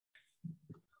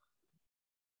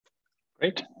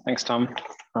Great, thanks, Tom.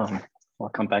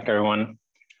 Welcome back, everyone.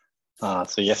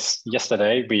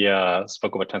 Yesterday we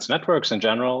spoke about tensor networks in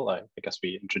general. I guess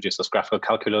we introduced this graphical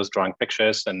calculus, drawing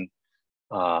pictures, and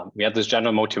we had this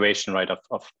general motivation, right,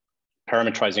 of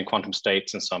parameterizing quantum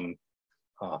states in some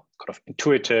kind of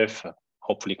intuitive,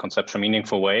 hopefully conceptual,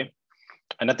 meaningful way.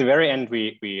 And at the very end,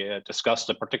 we discussed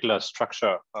a particular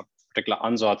structure, a particular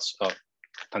ansatz,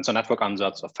 tensor network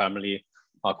ansatz of family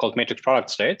called matrix product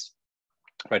states.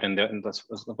 Right, and this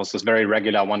was this very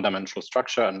regular one-dimensional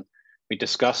structure, and we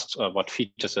discussed what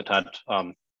features it had.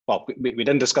 Well, we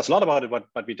didn't discuss a lot about it,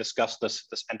 but we discussed this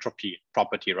entropy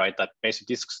property, right? That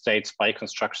basically these states by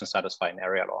construction satisfy an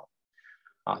area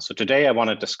law. So today I want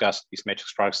to discuss these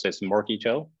matrix product states in more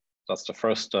detail. That's the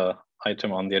first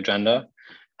item on the agenda,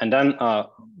 and then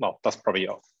well, that's probably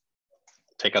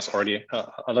take us already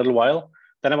a little while.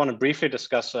 Then I want to briefly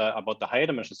discuss about the higher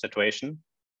dimension situation,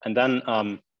 and then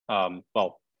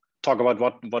well, talk about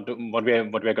what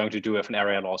we're going to do if an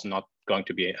area law is not going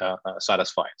to be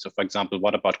satisfied. So, for example,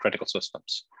 what about critical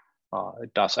systems?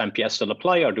 Does MPS still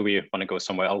apply, or do we want to go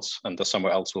somewhere else? And the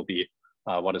somewhere else will be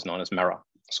what is known as MERA.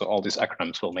 So all these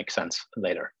acronyms will make sense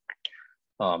later.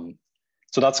 So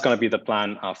that's going to be the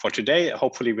plan for today.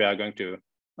 Hopefully, we are going to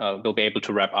we'll be able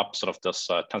to wrap up sort of this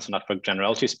tensor network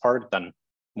generalities part, then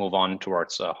move on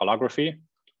towards holography.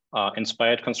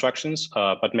 Inspired constructions,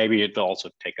 but maybe it will also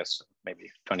take us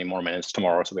maybe 20 more minutes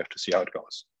tomorrow, so we have to see how it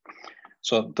goes.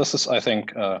 So this is, I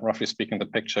think, roughly speaking, the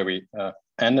picture we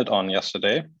ended on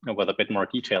yesterday with a bit more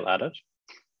detail added.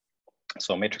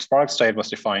 So matrix product state was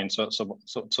defined. So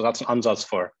that's an ansatz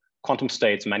for quantum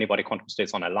states, many-body quantum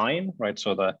states on a line, right?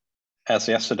 So as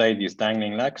yesterday, these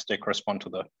dangling legs, they correspond to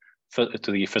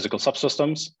the physical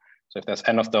subsystems. So if there's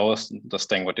n of those, this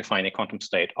thing would define a quantum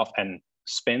state of n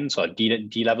spins or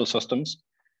d-level systems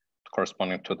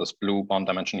corresponding to this blue bond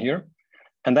dimension here.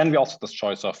 And then we also have this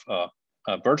choice of a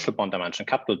virtual bond dimension,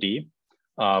 capital D,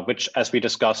 which, as we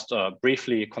discussed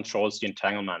briefly, controls the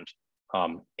entanglement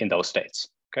in those states.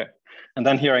 Okay. And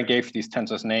then here I gave these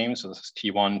tensors names. So this is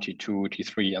T1, T2,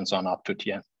 T3, and so on up to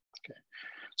Tn. Okay.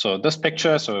 So this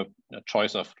picture, so a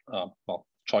choice of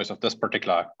this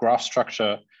particular graph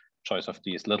structure, choice of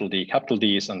these little d, capital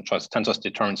Ds, and choice of tensors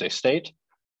determines a state.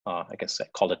 I guess I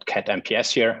call it cat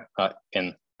MPS here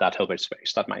in that Hilbert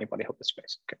space, that many-body Hilbert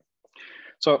space. Okay.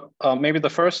 So maybe the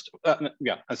first,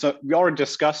 so we already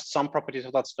discussed some properties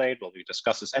of that state. Well, we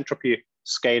discussed this entropy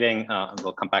scaling, and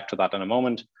we'll come back to that in a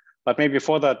moment. But maybe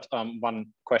before that, one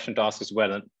question to ask is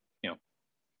where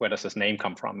does this name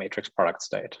come from, matrix product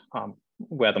state?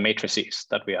 Where the matrices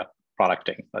that we are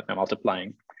producting, that we're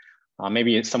multiplying.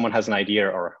 Maybe someone has an idea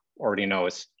or already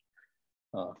knows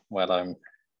what I'm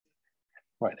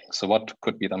writing. So what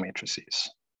could be the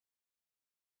matrices?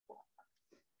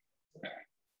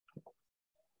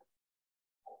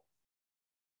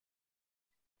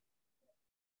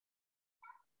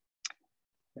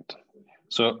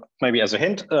 So maybe as a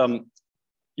hint,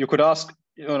 you could ask,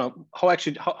 how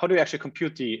do you actually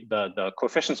compute the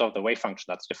coefficients of the wave function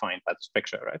that's defined by this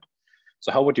picture, right?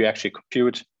 So how would you actually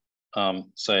compute,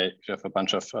 say, if you have a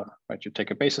bunch of, right, you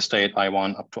take a basis state,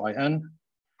 I1 up to IN.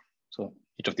 So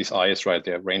each of these i's, right,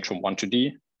 they range from 1 to d,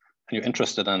 and you're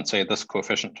interested in, say, this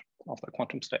coefficient of the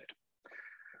quantum state.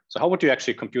 So how would you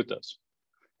actually compute this?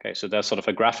 Okay, so there's sort of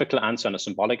a graphical answer and a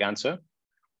symbolic answer.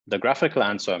 The graphical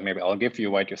answer, maybe I'll give you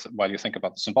while you think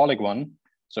about the symbolic one.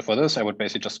 So for this, I would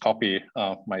basically just copy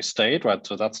my state, right?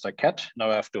 So that's the cat. Now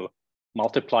I have to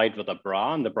multiply it with a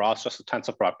bra, and the bra is just a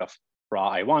tensor product of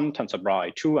bra I1, tensor bra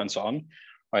I2, and so on,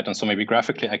 right? And so maybe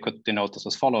graphically, I could denote this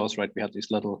as follows, right? We had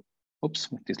these little,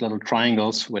 these little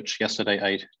triangles, which yesterday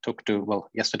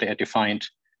I defined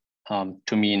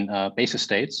to mean basis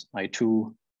states,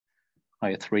 I2,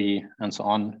 I3, and so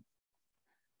on.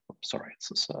 Oops, sorry,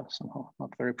 this is somehow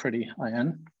not very pretty,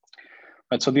 IN.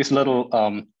 Right, so these little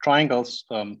triangles,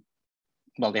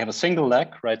 well, they have a single leg,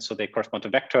 right? So they correspond to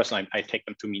vectors, and I take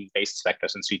them to mean basis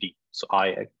vectors in CD. So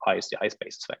I is the ith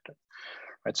basis vector,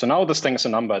 right? So now this thing is a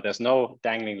number. There's no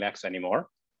dangling legs anymore.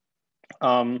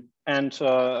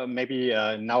 Maybe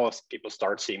now people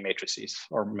start seeing matrices,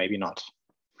 or maybe not.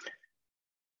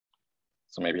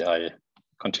 So maybe I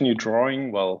continue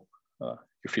drawing. Well,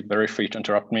 you feel very free to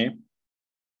interrupt me.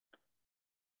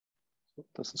 So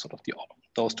this is sort of the odd.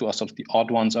 Those two are sort of the odd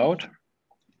ones out.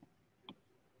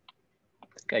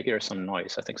 I hear some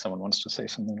noise. I think someone wants to say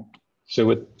something. So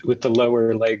with the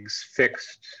lower legs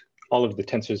fixed, all of the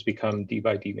tensors become d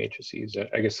by d matrices.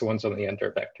 I guess the ones on the end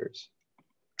are vectors.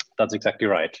 That's exactly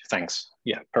right. Thanks.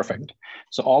 Yeah, perfect.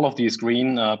 So all of these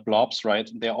green blobs, right,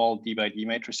 they're all d by d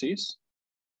matrices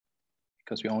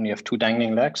because we only have two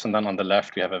dangling legs. And then on the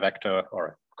left, we have a vector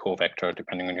or co-vector,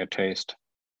 depending on your taste.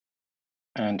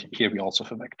 And here we also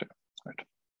have a vector, right?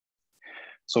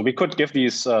 So we could give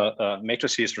these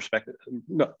matrices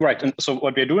right? And so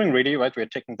what we're doing really, right? We're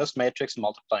taking this matrix,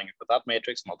 multiplying it with that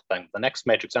matrix, multiplying with the next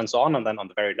matrix, and so on. And then on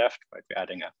the very left, right,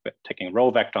 we're taking a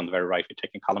row vector. On the very right, we're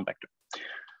taking column vector.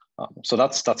 So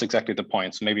that's exactly the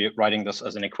point. So maybe writing this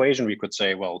as an equation, we could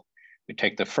say, well, we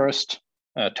take the first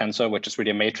tensor, which is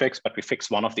really a matrix, but we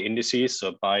fix one of the indices.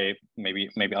 So by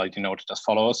maybe I'll denote it as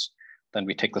follows. Then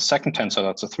we take the second tensor,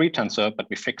 that's a 3 tensor, but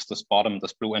we fix this bottom,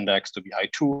 this blue index to be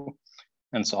I2,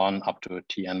 and so on up to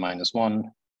Tn minus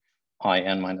 1,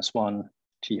 In minus 1,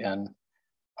 Tn,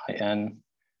 In.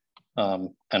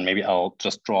 And maybe I'll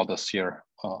just draw this here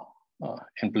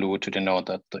in blue to denote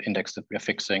that the index that we're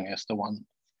fixing is the one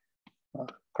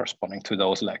corresponding to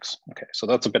those legs. Okay, so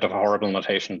that's a bit of a horrible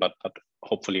notation, but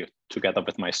hopefully together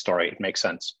with my story, it makes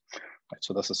sense. Right,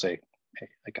 so this is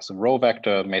I guess a row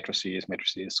vector, matrices,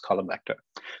 column vector.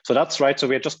 So that's right. So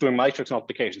we're just doing matrix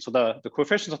multiplication. So the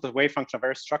coefficients of the wave function are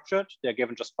very structured. They're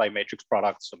given just by matrix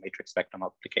products, so matrix vector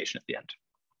multiplication at the end.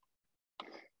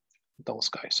 Those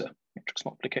guys are matrix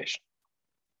multiplication.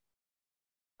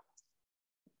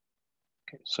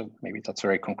 Okay, so maybe that's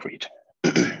very concrete.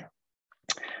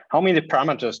 How many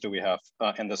parameters do we have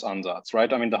in this ansatz,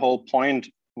 right? I mean, the whole point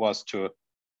was to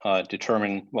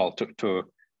determine, well,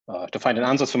 to find an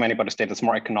ansatz from anybody state that's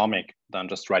more economic than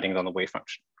just writing it on the wave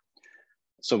function.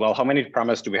 So, well, how many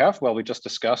parameters do we have? Well, we just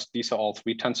discussed these are all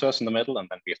 3 tensors in the middle, and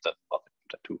then we have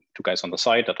the two guys on the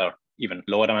side that are even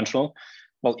lower dimensional.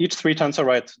 Well, each 3 tensor,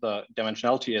 right, the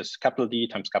dimensionality is capital D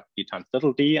times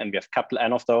little d, and we have capital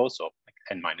N of those, so like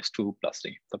n minus 2 plus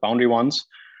the boundary ones.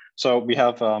 So we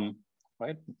have,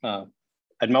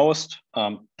 at most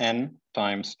n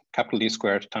times capital D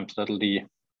squared times little d,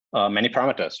 many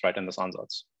parameters, right, in this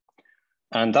ansatz.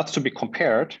 And that's to be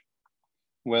compared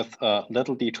with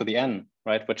little d to the n,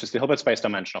 right, which is the Hilbert space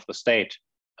dimension of the state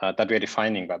that we're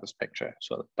defining by this picture.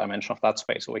 So the dimension of that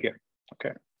space over here,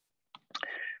 okay.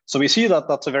 So we see that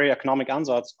that's a very economic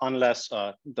ansatz unless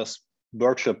this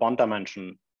virtual bond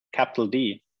dimension, capital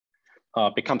D,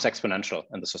 becomes exponential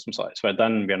in the system size, where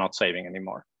then we're not saving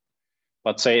anymore.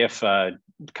 But say if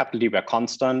capital D were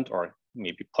constant or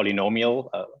maybe polynomial,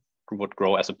 would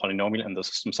grow as a polynomial in the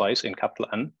system size in capital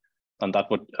N, then that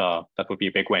would be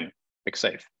a big win, big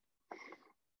save.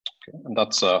 Okay. And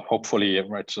that's hopefully,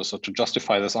 right, so to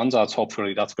justify this ansatz,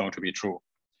 hopefully that's going to be true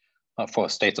for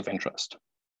states of interest.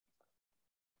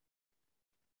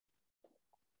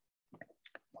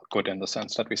 Good in the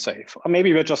sense that we save. Or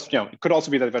maybe we're just, it could also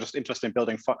be that we're just interested in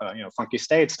building funky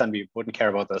states, then we wouldn't care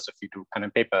about this if we do pen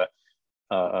and paper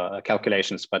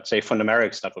calculations, but say for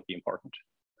numerics, that would be important.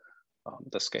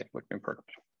 This scale would be important.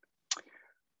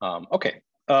 Okay,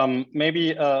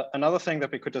 maybe another thing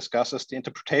that we could discuss is the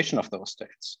interpretation of those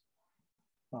states.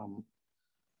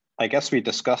 I guess we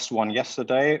discussed one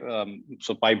yesterday.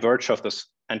 So by virtue of this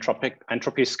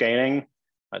entropy scaling,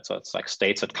 right, so it's like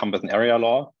states that come with an area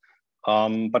law.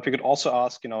 But we could also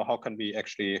ask, how can we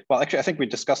actually? Well, actually, I think we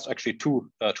discussed actually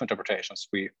two interpretations.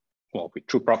 The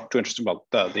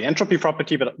entropy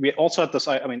property, but we also had this.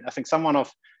 I mean, I think someone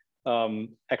of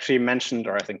actually mentioned,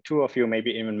 or I think 2 of you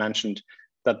maybe even mentioned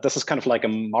that this is kind of like a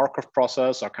Markov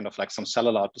process, or kind of like some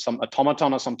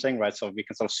automaton or something, right? So we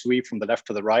can sort of sweep from the left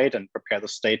to the right and prepare the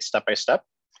state step by step.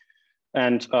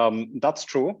 And that's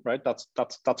true, right? That's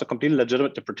a completely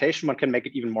legitimate interpretation. One can make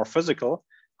it even more physical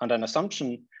under an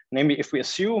assumption, namely, if we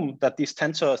assume that these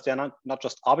tensors, they're not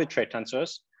just arbitrary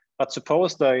tensors, but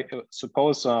suppose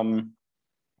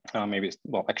maybe,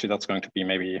 well, actually that's going to be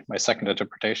maybe my second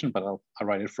interpretation, but I'll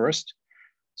write it first.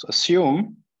 So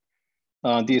assume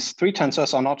these 3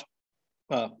 tensors are not,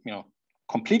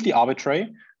 completely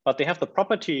arbitrary, but they have the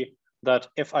property that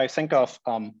if I think of,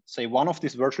 say, one of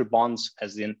these virtual bonds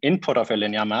as an input of a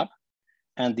linear map,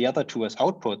 and the other 2 as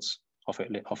outputs of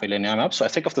a linear map. So I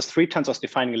think of the 3 tensors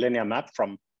defining a linear map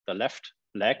from the left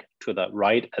leg to the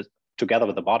right as together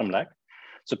with the bottom leg.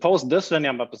 Suppose this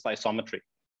linear map is the isometry.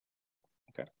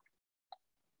 Okay.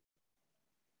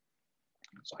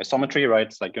 So isometry, right?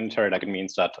 It's like unitary, like it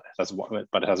means that it has one,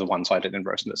 but it has a one-sided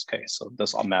inverse in this case. So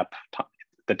this map,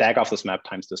 the dagger of this map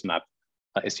times this map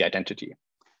is the identity.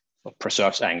 So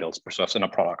preserves angles, preserves inner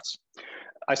products.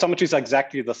 Isometry is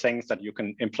exactly the things that you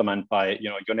can implement by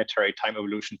unitary time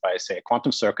evolution by, say, a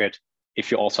quantum circuit,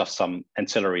 if you also have some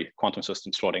ancillary quantum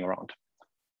systems floating around.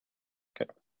 Okay,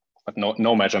 but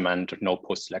no measurement, no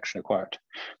post-selection required.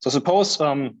 So suppose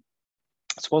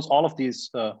all of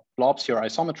these blobs here are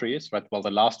isometries, right? Well,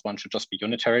 the last one should just be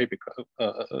unitary because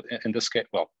in this case,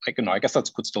 well, I guess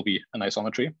that could still be an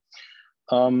isometry.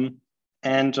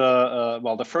 And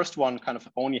well, the first one kind of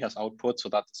only has output, so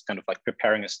that's kind of like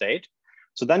preparing a state.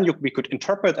 So then we could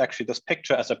interpret actually this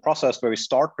picture as a process where we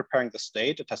start preparing the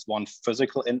state. It has one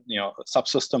physical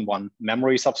subsystem, one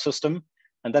memory subsystem.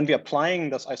 And then we're applying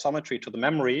this isometry to the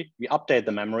memory. We update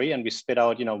the memory and we spit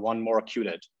out one more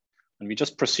qubit. And we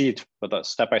just proceed with a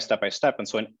step by step by step. And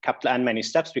so in capital N many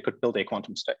steps, we could build a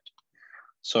quantum state.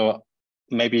 So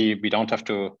maybe we don't have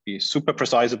to be super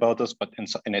precise about this, but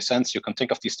in a sense, you can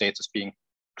think of these states as being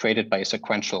created by a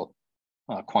sequential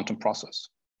quantum process.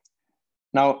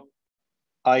 Now,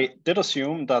 I did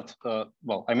assume that,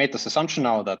 well, I made this assumption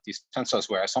now that these tensors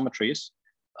were isometries.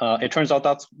 It turns out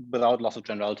that's without loss of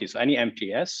generality. So any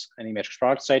MPS, any matrix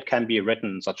product state, can be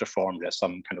written in such a form. There's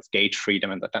some kind of gauge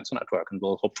freedom in the tensor network, and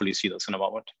we'll hopefully see this in a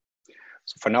moment.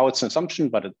 So for now, it's an assumption,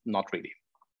 but not really.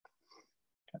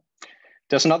 Okay.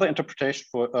 There's another interpretation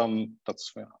for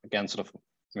that's again sort of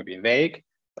maybe vague,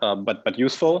 but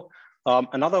useful.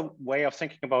 Another way of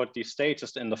thinking about these states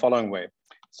is in the following way.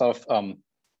 So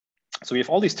we have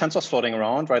all these tensors floating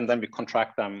around, right? And then we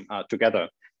contract them together.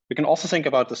 We can also think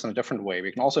about this in a different way.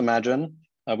 We can also imagine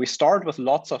we start with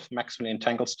lots of maximally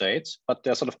entangled states, but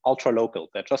they're sort of ultra local.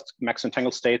 They're just maximally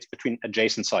entangled states between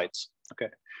adjacent sites. Okay,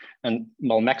 and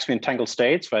well, maximally entangled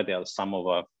states, right? They are the sum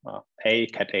over A,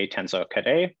 cat A, tensor cat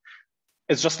A.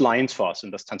 It's just lines for us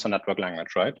in this tensor network language,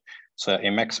 right? So a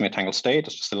maximally entangled state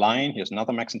is just a line. Here's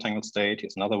another maximally entangled state.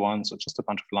 Here's another one. So it's just a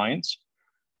bunch of lines.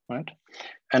 Right.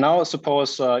 And now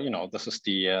suppose, this is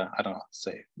the, I don't know,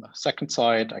 say the second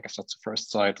side, I guess that's the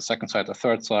first side, the second side, the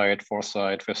third side, fourth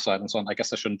side, fifth side, and so on. I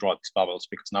guess I shouldn't draw these bubbles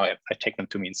because now I take them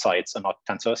to mean sides and not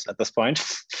tensors at this point.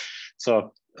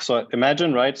 So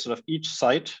imagine, right, sort of each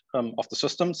side of the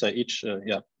system, so each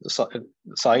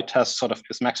side has sort of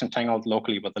is max entangled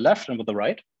locally with the left and with the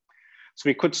right. So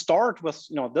we could start with,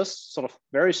 this sort of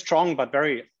very strong but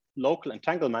very local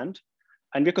entanglement.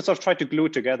 And we could sort of try to glue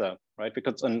it together, right?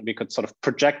 And we could sort of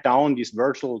project down these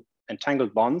virtual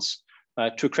entangled bonds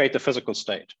to create the physical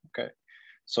state, okay?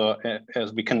 So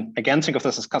as we can, again, think of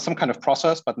this as some kind of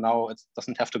process, but now it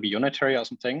doesn't have to be unitary or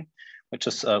something, which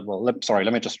is,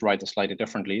 let me just write this slightly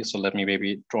differently. So let me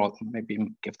maybe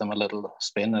give them a little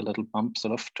spin, a little bump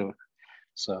sort of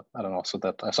so I don't know,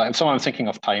 so I'm thinking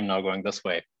of time now going this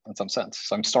way in some sense.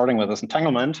 So I'm starting with this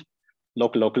entanglement,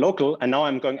 local, and now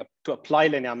I'm going to apply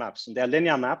linear maps. And they're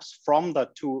linear maps from the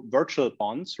two virtual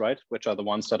bonds, right, which are the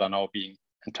ones that are now being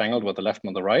entangled with the left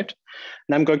and the right.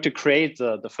 And I'm going to create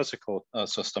the physical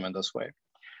system in this way.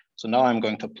 So now I'm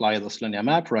going to apply this linear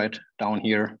map, right, down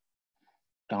here,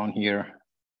 down here,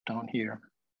 down here,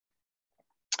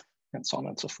 and so on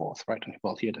and so forth, right? And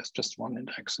well, here there's just one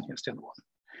index, and here's the other one.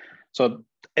 So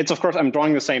it's, of course, I'm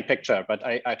drawing the same picture, but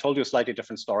I told you a slightly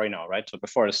different story now, right? So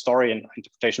before the story in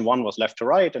interpretation one was left to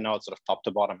right, and now it's sort of top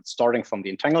to bottom. It's starting from the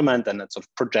entanglement and it's sort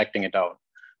of projecting it out.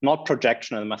 Not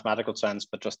projection in the mathematical sense,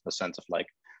 but just the sense of like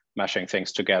meshing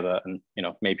things together and,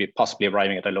 maybe possibly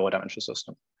arriving at a lower dimensional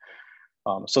system.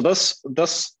 So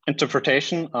this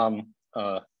interpretation,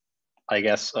 I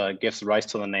guess, gives rise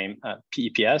to the name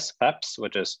PEPS,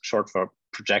 which is short for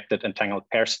projected entangled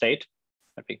pair state.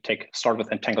 We start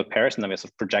with entangled pairs and then we're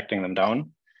sort of projecting them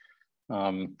down.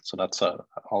 So that's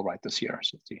I'll write this here.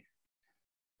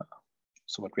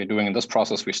 So what we're doing in this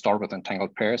process, we start with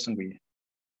entangled pairs and we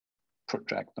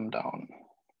project them down.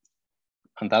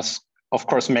 And that's, of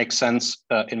course, makes sense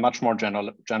in much more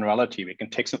generality. We can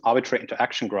take some arbitrary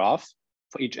interaction graph.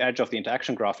 For each edge of the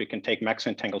interaction graph, we can take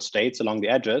maximum entangled states along the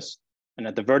edges. And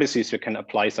at the vertices, we can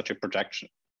apply such a projection.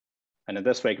 And in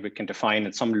this way, we can define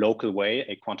in some local way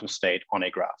a quantum state on a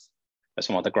graph. As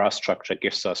some of the graph structure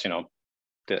gives us,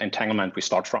 the entanglement we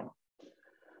start from.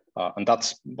 And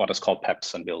that's what is called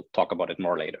PEPS, and we'll talk about it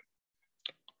more later.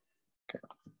 Okay.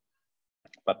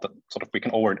 But we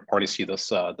can already see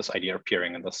this idea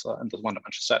appearing in this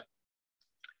one-dimensional set.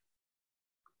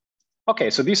 Okay,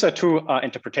 so these are two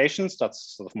interpretations.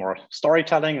 That's sort of more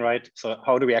storytelling, right? So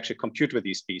how do we actually compute with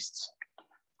these beasts?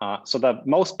 So the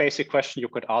most basic question you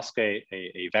could ask a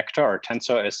vector or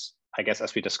tensor is, I guess,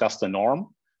 as we discussed, the norm.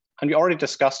 And we already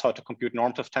discussed how to compute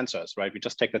normative tensors, right? We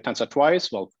just take the tensor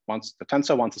twice. Well, once the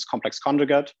tensor, once its complex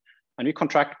conjugate, and we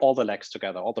contract all the legs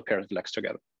together, all the pairs of legs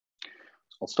together.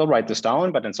 So I'll still write this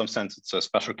down, but in some sense, it's a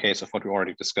special case of what we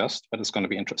already discussed, but it's going to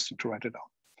be interesting to write it down.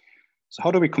 So how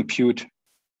do we compute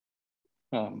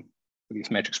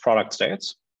these matrix product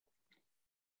states?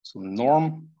 So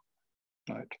norm,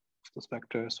 right? This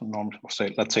vector, so norm,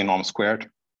 let's say norm squared.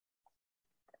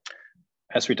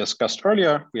 As we discussed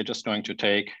earlier, we are just going to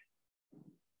take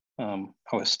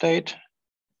our state.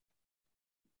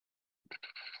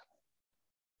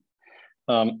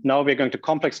 Now we're going to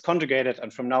complex conjugate it,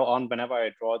 and from now on, whenever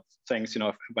I draw things,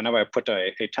 whenever I put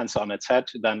a tensor on its head,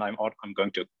 then I'm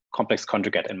going to complex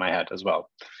conjugate in my head as well.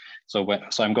 So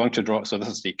I'm going to draw. So this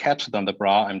is the cat, then the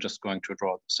bra. I'm just going to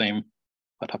draw the same,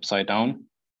 but upside down.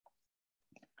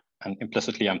 And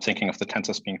implicitly, I'm thinking of the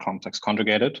tensors being complex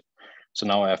conjugated. So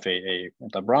now I have the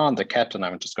bra and the cat, and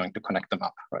I'm just going to connect them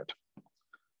up, right?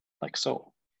 Like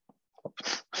so.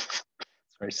 It's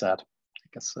very sad. I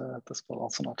guess this will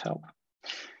also not help.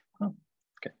 Oh,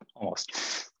 okay,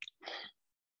 almost.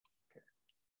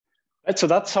 Right, so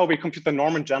that's how we compute the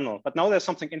norm in general. But now there's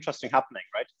something interesting happening,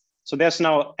 right? So there's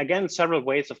now, again, several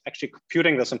ways of actually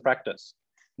computing this in practice.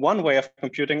 One way of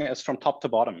computing is from top to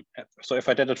bottom. So if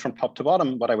I did it from top to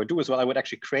bottom, what I would do is, well, I would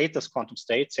actually create this quantum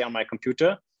state, say on my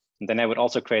computer, and then I would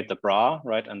also create the bra,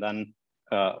 right? And then,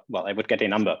 well, I would get a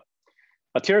number.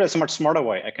 But here there's a much smarter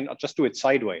way. I can just do it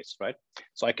sideways, right?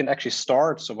 So I can actually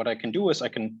start. So what I can do is I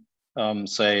can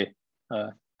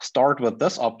start with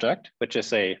this object, which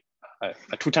is a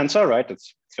 2 tensor, right?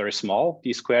 It's very small,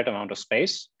 d squared amount of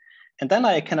space. And then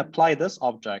I can apply this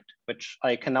object, which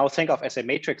I can now think of as a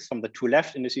matrix from the 2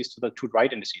 left indices to the 2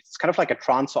 right indices. It's kind of like a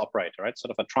transfer operator, right?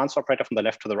 Sort of a transfer operator from the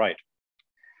left to the right.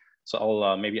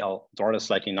 So maybe I'll draw this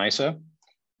slightly nicer.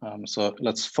 So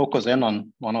let's focus in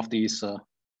on one of these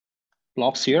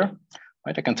blobs here,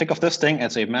 right? I can think of this thing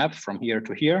as a map from here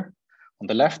to here. On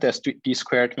the left, there's d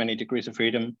squared many degrees of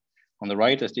freedom. On the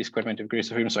right, there's d squared many degrees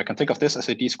of freedom. So I can think of this as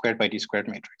a d squared by d squared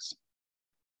matrix.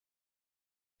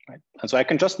 Right? And so I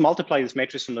can just multiply this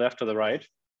matrix from the left to the right.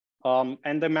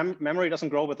 And the memory doesn't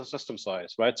grow with the system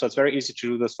size, right? So it's very easy to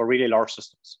do this for really large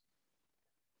systems.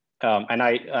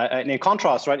 And in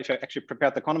contrast, right, if I actually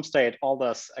prepared the quantum state, all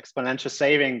this exponential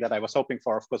saving that I was hoping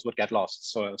for, of course, would get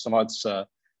lost. So somehow it's a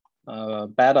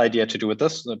bad idea to do it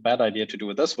this, a bad idea to do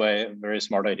it this way, a very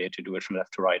smart idea to do it from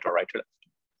left to right or right to left.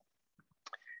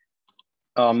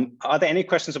 Are there any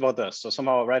questions about this? So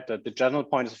somehow, right, the general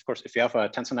point is, of course, if you have a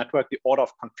tensor network, the order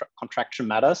of contraction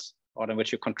matters, order in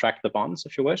which you contract the bonds,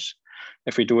 if you wish.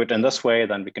 If we do it in this way,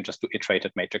 then we can just do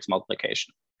iterated matrix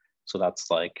multiplication. So that's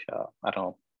like, I don't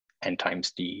know, n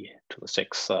times d to the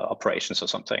 6 operations or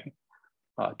something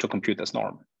to compute this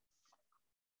norm.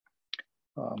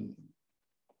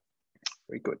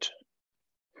 Very good.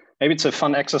 Maybe it's a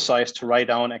fun exercise to write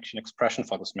down actually an expression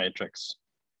for this matrix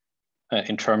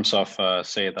in terms of,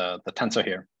 say, the tensor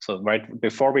here. So right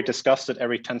before we discussed it,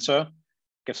 every tensor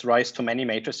gives rise to many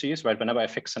matrices, right? Whenever I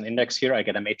fix an index here, I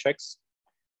get a matrix.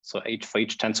 So for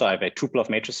each tensor, I have a tuple of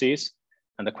matrices.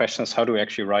 And the question is, how do we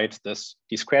actually write this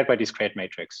d squared by d squared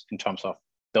matrix in terms of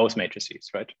those matrices,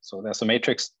 right? So there's a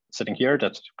matrix sitting here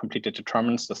that completely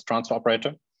determines this transfer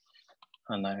operator.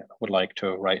 And I would like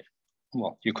to write,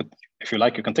 well, you could, if you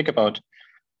like, you can think about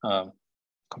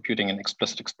computing an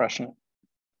explicit expression,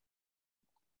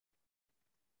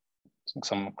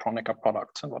 some Kronecker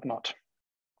products and whatnot.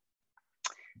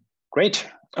 Great.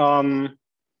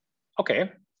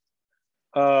 Okay.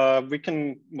 We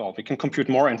can compute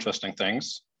more interesting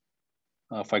things.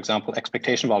 For example,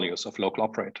 expectation values of local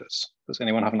operators. Does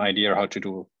anyone have an idea how to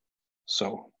do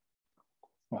so?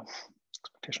 Well,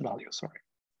 expectation values, sorry.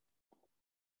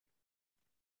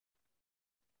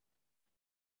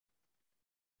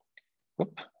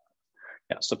 Whoop.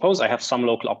 Yeah, suppose I have some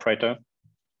local operator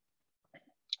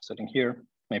sitting here.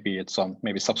 Maybe it's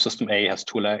maybe subsystem A has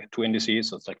two indices,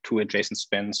 so it's like 2 adjacent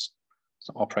spins,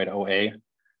 some operator OA.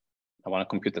 I want to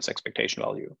compute this expectation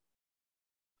value.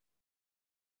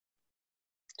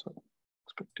 So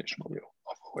expectation value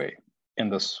of OA in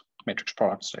this matrix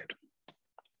product state.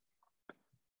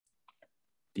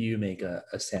 Do you make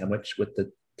a sandwich with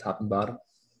the top and bottom?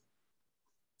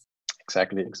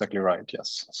 Exactly right,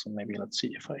 yes. So maybe let's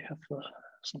see if I have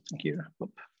something here.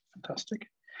 Oop, fantastic.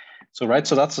 So right,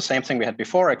 so that's the same thing we had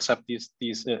before, except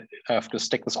these I have to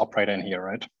stick this operator in here,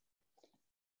 right?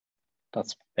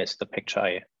 That's basically the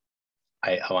picture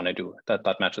I want to do.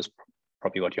 That matches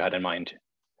probably what you had in mind.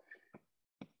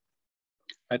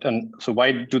 Right, and so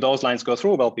why do those lines go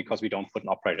through? Well, because we don't put an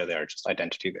operator there, just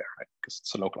identity there, right? Because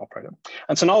it's a local operator.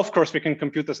 And so now, of course, we can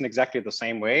compute this in exactly the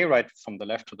same way, right? From the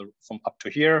left to from up to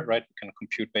here, right? We can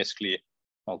compute basically,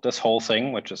 well, this whole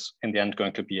thing, which is in the end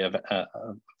going to be a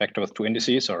vector with 2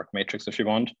 indices or matrix if you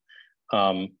want.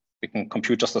 We can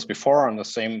compute just as before in the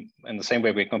same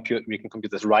way we can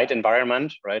compute this right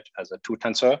environment, right, as a 2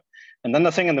 tensor. And then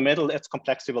the thing in the middle, its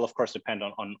complexity will of course depend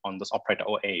on this operator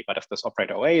OA. But if this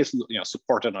operator OA is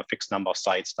supported on a fixed number of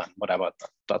sites, then whatever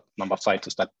that number of sites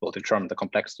is, that will determine the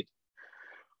complexity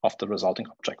of the resulting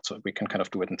object. So we can kind of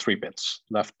do it in 3 bits: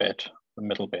 left bit, the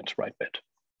middle bit, right bit.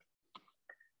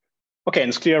 Okay, and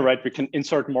it's clear, right? We can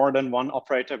insert more than one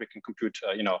operator. We can compute,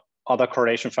 other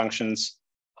correlation functions,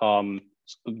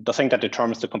 the thing that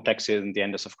determines the complexity in the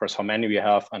end is, of course, how many we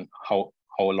have and how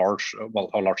large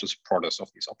the support is of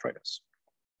these operators.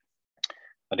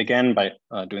 But again, by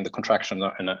doing the contraction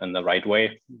in the right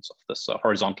way, so this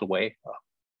horizontal way,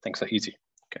 things are easy.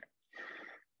 Okay.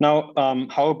 Now,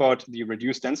 how about the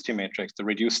reduced density matrix, the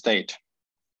reduced state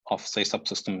of, say,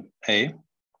 subsystem A?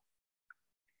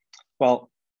 Well,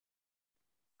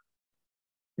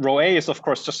 rho A is, of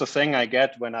course, just a thing I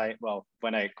get when I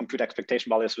compute expectation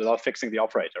values without fixing the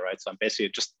operator, right? So I'm basically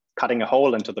just cutting a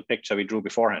hole into the picture we drew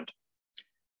beforehand.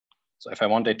 So if I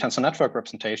want a tensor network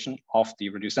representation of the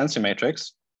reduced density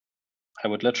matrix, I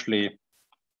would literally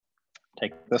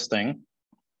take this thing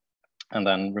and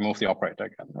then remove the operator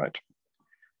again, right?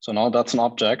 So now that's an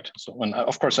object. So when,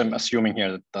 of course, I'm assuming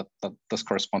here that this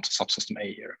corresponds to subsystem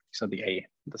A here. So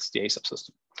this is the A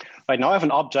subsystem. Right now I have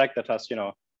an object that has,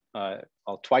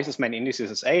 twice as many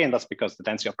indices as A, and that's because the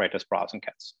density operator is bras and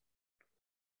cats.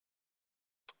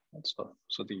 And so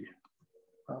the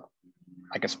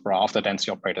I guess bra of the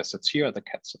density operator sits here, the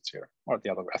cat sits here, or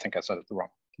the other way. I think I said it the wrong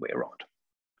way around.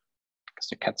 Because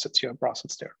the cat sits here, bra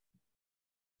sits there.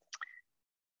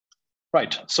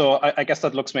 Right. So I guess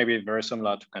that looks maybe very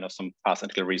similar to kind of some past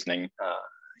integral reasoning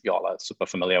you all are super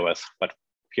familiar with, but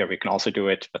here we can also do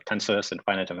it with tensors and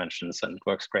finite dimensions, and it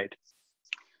works great.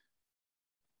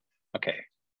 Okay.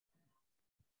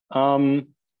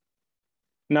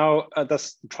 Now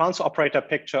this transfer operator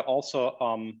picture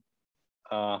also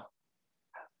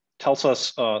tells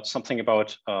us something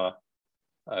about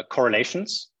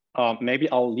correlations. Maybe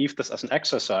I'll leave this as an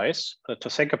exercise to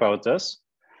think about this.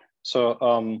 So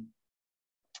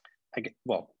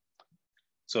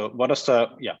so what is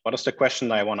the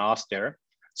question I want to ask there?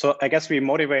 So I guess we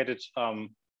motivated,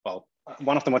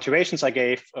 one of the motivations I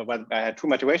gave, well, I had two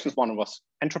motivations. One was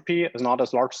entropy is not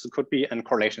as large as it could be, and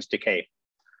correlations decay.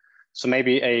 So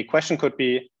maybe a question could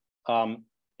be,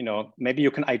 maybe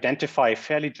you can identify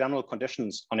fairly general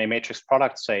conditions on a matrix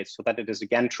product state so that it is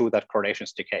again true that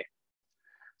correlations decay.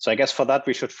 So I guess for that,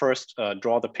 we should first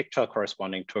draw the picture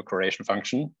corresponding to a correlation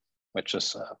function, which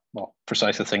is,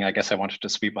 precisely the thing I guess I wanted to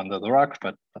sweep under the rug,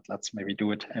 but let's maybe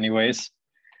do it anyways.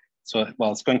 So,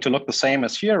 it's going to look the same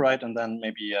as here, right? And then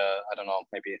maybe, I don't know,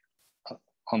 maybe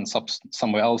on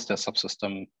somewhere else, there's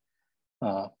subsystem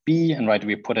B, and right,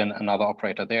 we put in another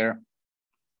operator there.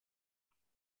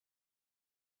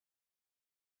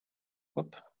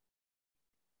 Whoop.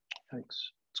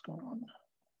 Thanks. What's going on?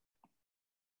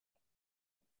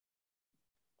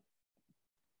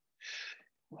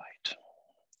 Right.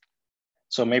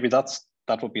 So maybe that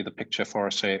would be the picture for,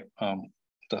 say,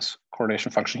 this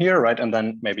correlation function here, right? And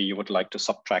then maybe you would like to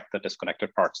subtract the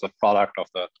disconnected parts, the product of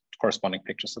the corresponding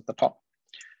pictures at the top.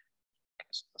 Okay,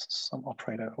 so this is some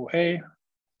operator OA.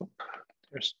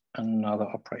 There's another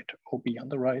operator OB on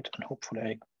the right, and hopefully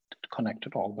I connect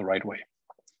it all the right way.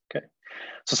 Okay,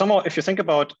 so somehow if you think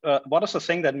about what is the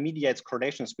thing that mediates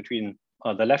correlations between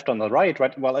the left and the right,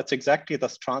 Well, it's exactly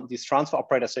this these transfer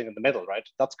operators sitting in the middle, right?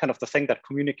 That's kind of the thing that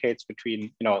communicates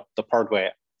between, the part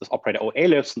where this operator OA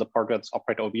lives and the part where this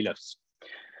operator OB lives.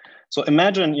 So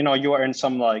imagine, you are in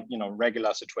some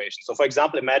regular situation. So for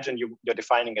example, imagine you're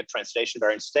defining a translation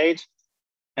variant state,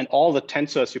 and all the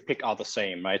tensors you pick are the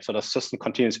same, right? So the system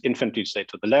continues infinitely, say,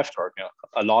 to the left, or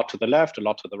a lot to the left, a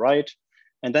lot to the right.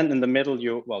 And then in the middle,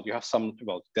 you have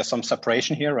there's some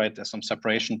separation here, right? There's some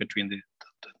separation between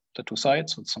the two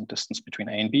sides, so some distance between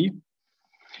A and B.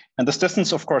 And this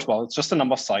distance, of course, it's just the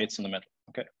number of sides in the middle,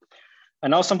 okay?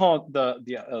 And now somehow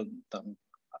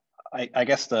I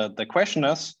guess the question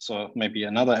is, so maybe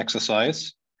another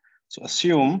exercise, so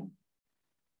assume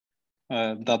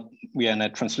that we are in a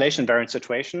translation variant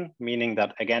situation, meaning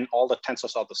that again, all the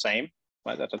tensors are the same,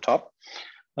 right, at the top.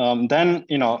 Then,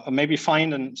 maybe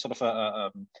find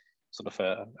a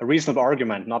reasonable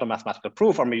argument, not a mathematical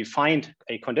proof, or maybe find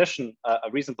a condition,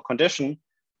 a reasonable condition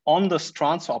on this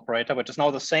transfer operator, which is now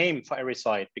the same for every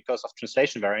side because of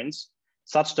translation variance,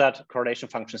 such that correlation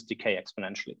functions decay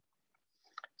exponentially.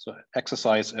 So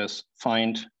exercise is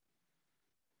find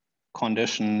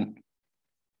condition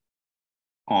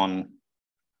on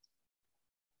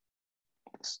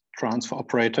this transfer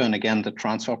operator. And again, the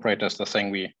transfer operator is the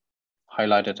thing we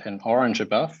highlighted in orange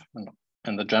above. And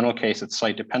in the general case, it's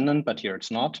site dependent, but here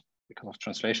it's not because of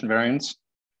translation variance.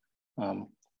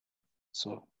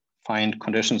 So find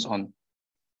conditions on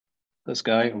this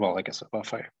guy. Well, I guess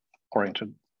if I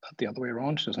oriented that the other way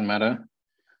around, it doesn't matter,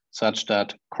 such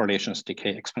that correlations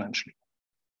decay exponentially.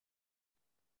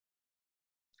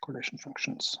 Correlation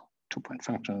functions, 2-point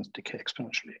functions decay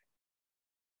exponentially.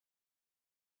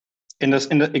 In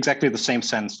exactly the same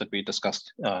sense that we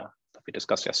discussed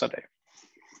yesterday.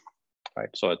 right?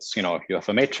 So it's, you have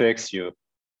a matrix, you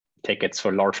take it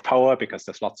for large power because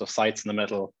there's lots of sites in the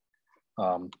middle.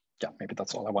 Yeah, maybe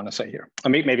that's all I want to say here. I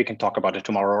mean, maybe we can talk about it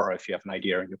tomorrow, or if you have an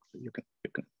idea, we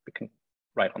can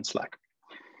write on Slack.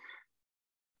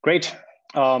 Great.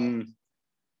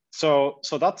 So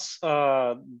that's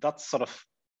sort of,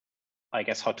 I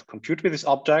guess, how to compute with these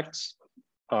objects.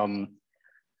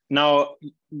 Now,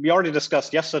 we already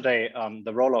discussed yesterday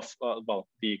the role of,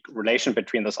 the relation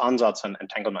between this ansatz and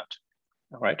entanglement,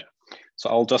 all right? So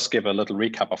I'll just give a little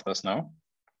recap of this now.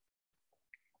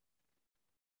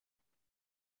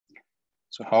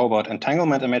 So how about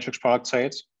entanglement in matrix product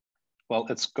states? Well,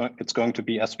 it's going to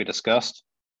be, as we discussed,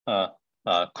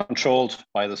 controlled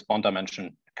by this bond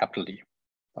dimension capital D,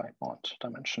 by bond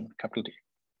dimension capital D.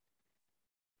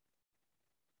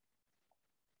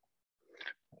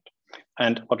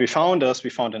 And what we found is we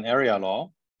found an area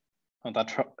law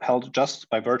that held just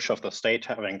by virtue of the state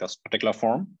having this particular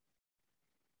form.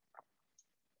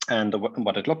 And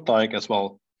what it looked like as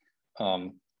well,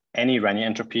 any Renyi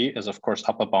entropy is of course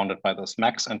upper bounded by this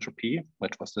max entropy,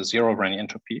 which was the 0 Renyi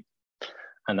entropy.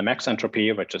 And the max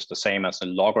entropy, which is the same as the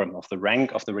logarithm of the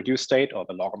rank of the reduced state, or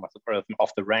the logarithm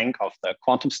of the rank of the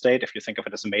quantum state, if you think of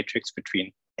it as a matrix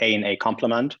between A and A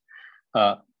complement,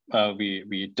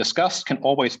 we discussed can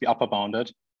always be upper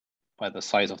bounded by the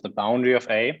size of the boundary of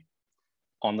A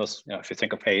on this, if you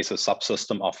think of A as a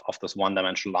subsystem of this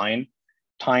one-dimensional line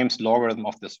times logarithm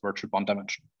of this virtual bond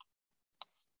dimension.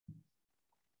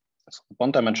 So the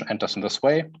bond dimension enters in this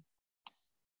way.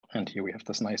 And here we have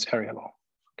this nice area law.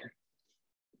 Okay.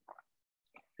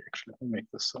 Actually, let me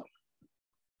make this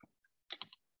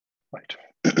right.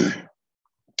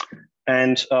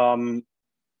 And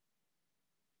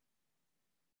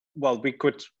well, we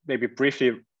could maybe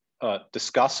briefly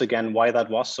discuss again why that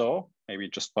was so, maybe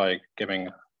just by giving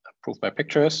a proof by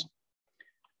pictures.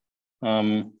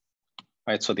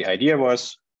 Right, so the idea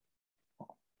was,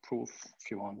 proof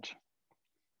if you want.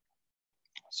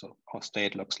 So our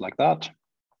state looks like that.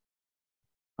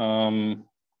 With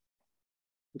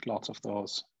lots of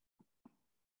those.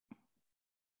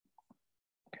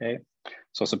 Okay,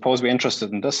 so suppose we're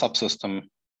interested in this subsystem,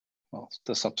 well,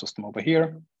 this subsystem over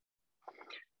here.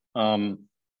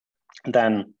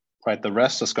 Then, right, the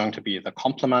rest is going to be the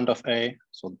complement of A.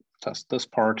 So test this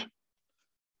part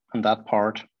and that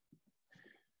part.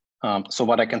 So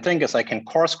what I can think is I can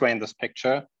coarse grain this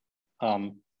picture,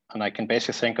 and I can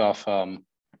basically think of,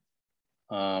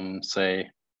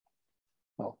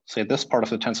 say this part of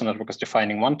the tensor network is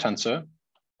defining one tensor,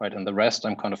 right? And the rest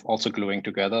I'm kind of also gluing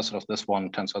together, sort of this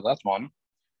one tensor, that one.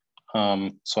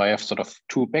 So I have sort of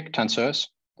two big tensors,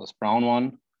 this brown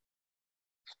one,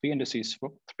 three indices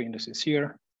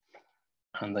here,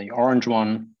 and the orange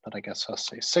one that I guess has,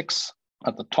 say, 6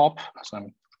 at the top. So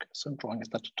I'm drawing it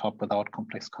at the top without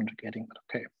complex conjugating, but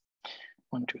okay.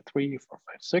 1, 2, 3, 4,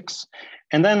 5, 6.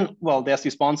 And then, well, there's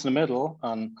these bonds in the middle.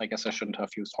 I guess I shouldn't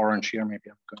have used orange here. Maybe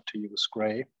I'm going to use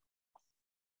gray.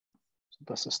 So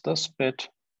this is this bit.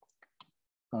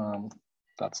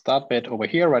 That's that bit over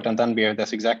here, right? And then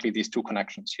there's exactly these two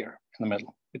connections here in the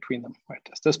middle between them, right?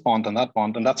 There's this bond and that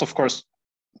bond. And that's, of course,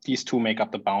 these two make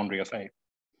up the boundary of A.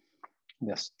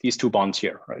 Yes, these two bonds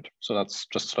here, right? So that's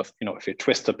just sort of, if you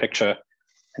twist the picture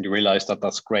and you realize that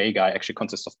this gray guy actually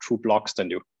consists of two blocks, then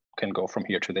you can go from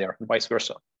here to there and vice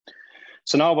versa.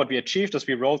 So now what we achieved is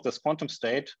we wrote this quantum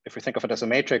state, if we think of it as a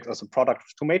matrix, as a product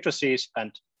of two matrices,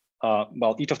 and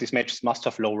well, each of these matrices must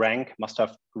have low rank, must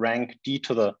have rank D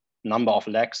to the number of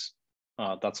legs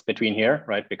that's between here,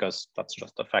 right? Because that's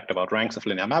just a fact about ranks of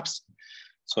linear maps.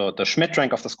 So the Schmidt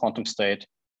rank of this quantum state,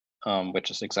 which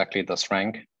is exactly this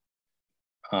rank,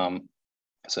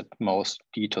 is at most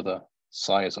D to the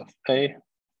size of A.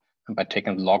 And by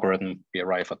taking the logarithm, we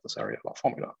arrive at this area law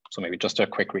formula. So maybe just a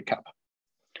quick recap.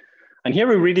 And here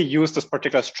we really use this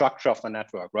particular structure of the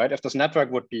network, right? If this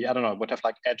network would be, I don't know, would have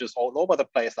like edges all over the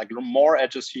place, like more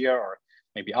edges here, or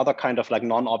maybe other kind of like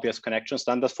non-obvious connections,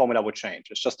 then this formula would change.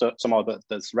 It's just somehow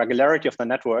this regularity of the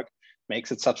network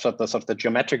makes it such that the sort of the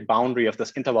geometric boundary of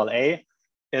this interval A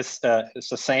is the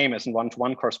same as in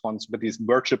one-to-one corresponds with these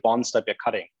virtual bonds that we're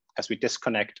cutting as we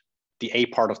disconnect the A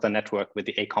part of the network with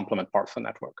the A complement part of the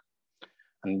network.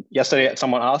 And yesterday,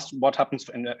 someone asked what happens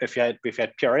if you had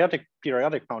periodic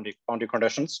boundary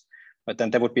conditions, but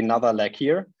then there would be another leg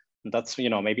here. And that's,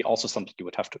 maybe also something you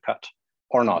would have to cut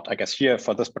or not. I guess here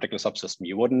for this particular subsystem,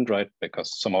 you wouldn't, right?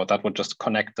 Because somehow that would just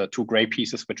connect the two gray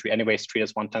pieces, which we anyways treat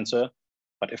as one tensor.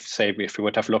 But if we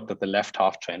would have looked at the left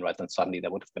half chain, right, then suddenly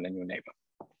there would have been a new neighbor.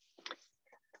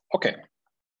 Okay.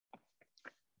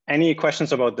 Any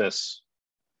questions about this?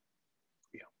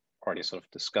 We already sort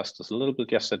of discussed this a little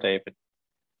bit yesterday, but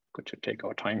good to take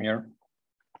our time here.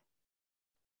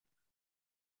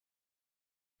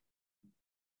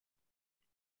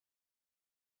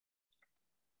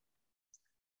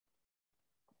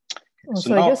 So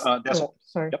so now, I guess,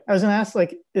 sorry, yep. I was gonna ask,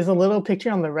 like, is the little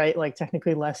picture on the right like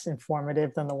technically less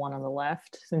informative than the one on the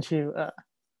left, since you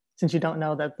don't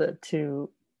know that the two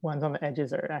ones on the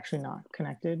edges are actually not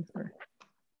connected? Or?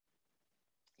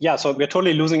 Yeah, so we're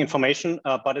totally losing information,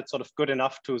 but it's sort of good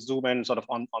enough to zoom in sort of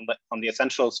on the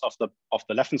essentials of the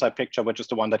left-hand side picture, which is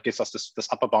the one that gives us this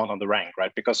upper bound on the rank,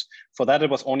 right? Because for that, it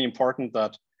was only important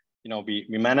that, you know, we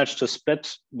managed to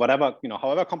split whatever, you know,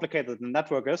 however complicated the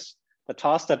network is. The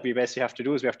task that we basically have to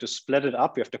do is we have to split it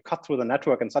up. We have to cut through the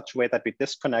network in such a way that we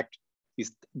disconnect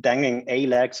these dangling A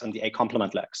legs and the A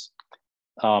complement legs.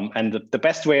 And the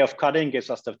best way of cutting gives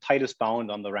us the tightest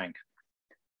bound on the rank.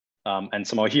 And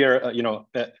somehow here, you know,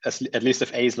 at least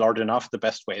if A is large enough, the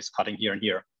best way is cutting here and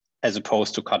here, as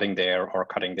opposed to cutting there or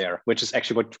cutting there, which is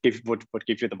actually would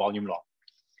give you the volume law.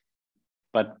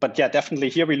 But yeah, definitely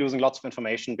here we're losing lots of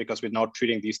information because we're now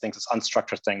treating these things as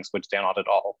unstructured things, which they're not at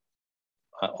all.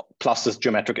 Plus this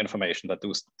geometric information that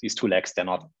these two legs, they're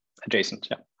not adjacent.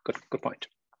 Yeah, good point.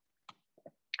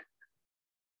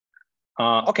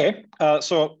 Okay,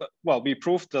 so, well, we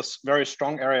proved this very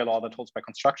strong area law that holds by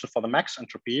construction for the max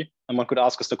entropy. And one could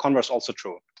ask, is the converse also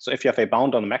true? So if you have a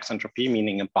bound on the max entropy,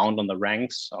 meaning a bound on the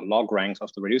ranks or log ranks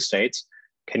of the reduced states,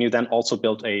 can you then also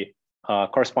build a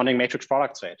corresponding matrix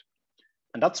product state?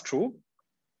 And that's true.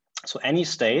 So any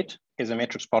state is a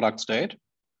matrix product state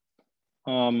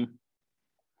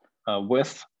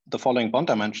with the following bond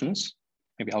dimensions.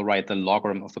 Maybe I'll write the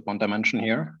logarithm of the bond dimension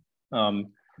here.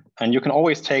 And you can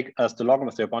always take as the logarithm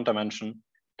of the bond dimension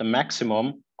the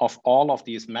maximum of all of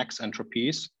these max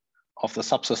entropies of the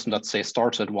subsystem that, say,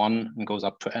 starts at 1 and goes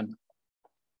up to n.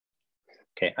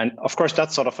 Okay, and of course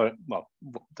that's sort of a, well,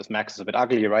 this max is a bit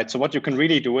ugly, right? So what you can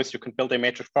really do is you can build a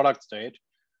matrix product state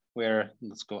where,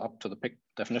 let's go up to the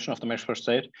definition of the matrix product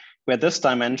state, where this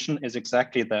dimension is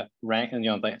exactly the rank, you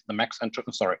know, the max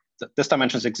entropy, sorry, this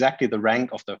dimension is exactly the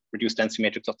rank of the reduced density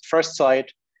matrix of the first side.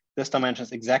 This dimension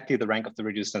is exactly the rank of the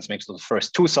reduced density matrix of the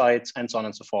first two sides, and so on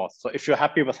and so forth. So if you're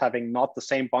happy with having not the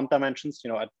same bond dimensions, you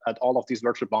know, at all of these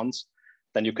virtual bonds,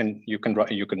 then you can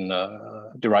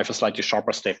derive a slightly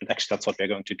sharper statement. Actually, that's what we're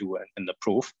going to do in the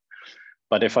proof.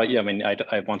 But if I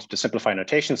wanted to simplify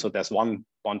notation, so there's one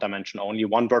bond dimension only,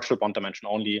 one virtual bond dimension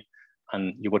only,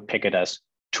 and you would pick it as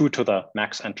 2 to the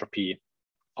max entropy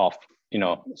of, you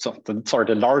know, so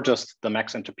the largest the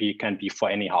max entropy can be for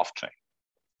any half chain,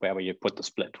 wherever you put the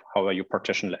split, however you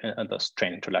partition this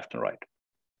chain into left and right.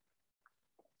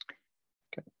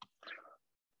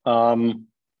 Okay.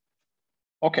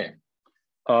 Okay.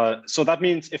 So that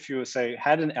means if you say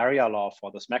had an area law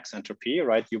for this max entropy,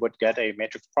 right, you would get a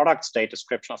matrix product state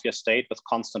description of your state with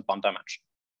constant bond dimension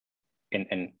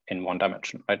in one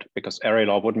dimension, right? Because area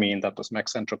law would mean that this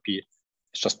max entropy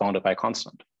is just bounded by a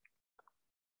constant.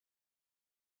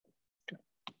 Okay.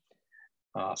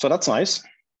 So that's nice.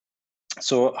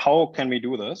 So how can we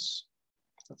do this?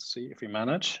 Let's see if we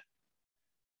manage.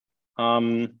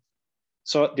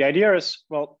 So the idea is,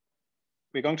 well,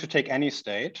 we're going to take any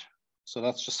state. So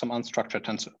that's just some unstructured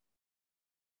tensor.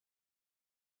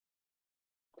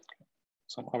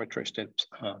 Some arbitrary state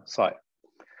psi.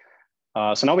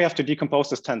 So now we have to decompose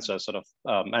this tensor sort of,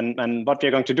 and what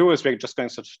we're going to do is we're just going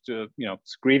to, you know,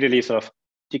 greedily sort of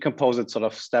decompose it sort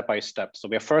of step by step. So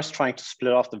we're first trying to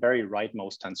split off the very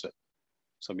rightmost tensor.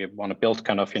 So we want to build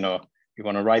kind of, you know, we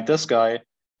want to write this guy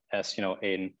as, you know,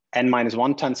 an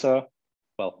n-1 tensor.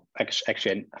 Well,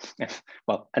 actually,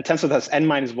 well, a tensor that's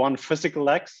n-1 physical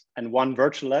legs and 1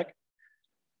 virtual leg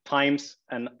times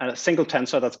a single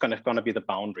tensor that's going to be the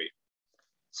boundary.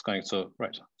 It's going to,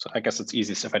 right. So I guess it's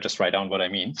easiest if I just write down what I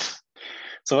mean.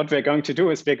 So what we're going to do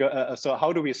is so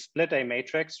how do we split a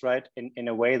matrix, right, in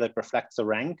a way that reflects the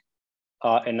rank,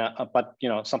 but, you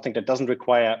know, something that doesn't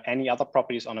require any other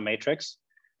properties on a matrix.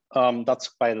 That's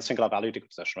by the singular value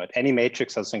decomposition, right? Any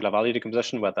matrix has a singular value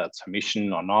decomposition, whether it's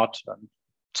Hermitian or not.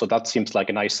 So that seems like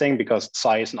a nice thing because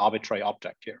psi is an arbitrary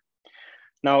object here.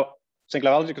 Now,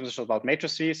 singular value decomposition is about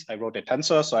matrices. I wrote a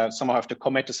tensor, so I somehow have to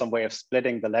commit to some way of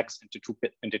splitting the legs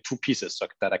into two pieces so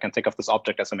that I can think of this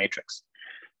object as a matrix.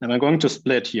 And I'm going to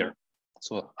split here.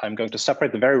 So I'm going to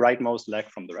separate the very rightmost leg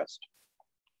from the rest.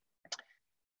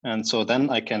 And so then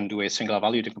I can do a singular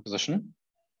value decomposition.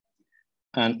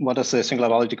 And what does the singular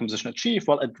value decomposition achieve?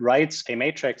 Well, it writes a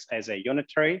matrix as a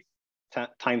unitary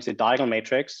times a diagonal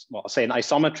matrix, well, say an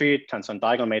isometry times a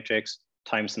diagonal matrix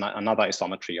times another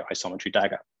isometry or isometry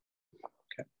dagger.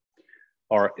 Okay.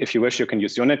 Or if you wish, you can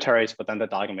use unitaries, but then the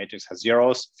diagonal matrix has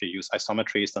zeros. If you use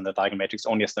isometries, then the diagonal matrix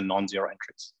only has the non-zero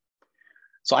entries.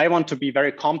 So I want to be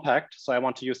very compact. So I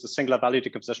want to use the singular value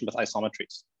decomposition with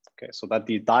isometries. Okay, so that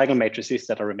the diagonal matrices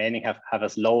that are remaining have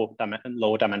as low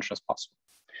dimension as possible.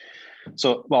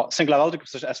 So, well, singular value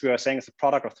decomposition, as we were saying, is a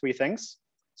product of three things.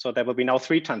 So there will be now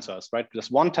three tensors, right?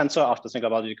 Just one tensor after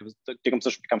singular value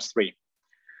decomposition becomes three.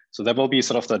 So there will be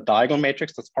sort of the diagonal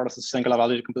matrix that's part of the singular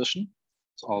value decomposition.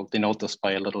 So I'll denote this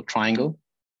by a little triangle.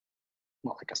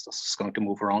 Well, I guess this is going to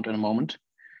move around in a moment.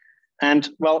 And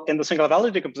well, in the singular value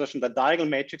decomposition, the diagonal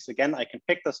matrix, again, I can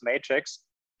pick this matrix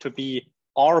to be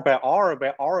R by R,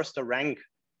 where R is the rank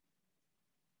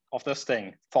of this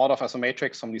thing, thought of as a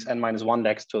matrix from these n-1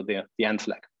 legs to the nth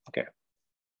leg. Okay,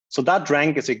 so that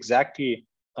rank is exactly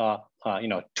 2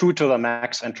 to the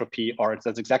max entropy, or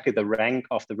that's exactly the rank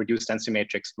of the reduced density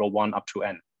matrix rho 1 up to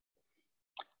n.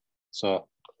 So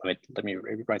let me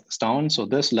write this down. So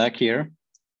this leg here,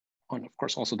 and of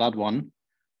course also that one,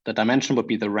 the dimension would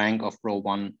be the rank of rho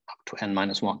 1 up to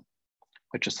n-1,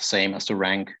 which is the same as the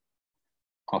rank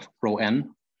of rho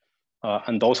n.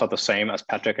 And those are the same as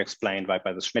Patrick explained, right?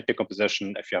 By the Schmidt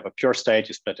decomposition. If you have a pure state,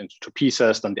 you split into two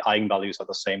pieces, then the eigenvalues are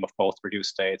the same of both reduced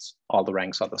states. All the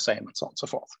ranks are the same, and so on and so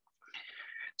forth.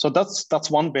 So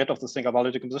that's one bit of the singular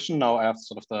value decomposition. Now I have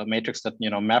sort of the matrix that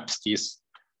maps these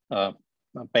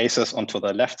bases onto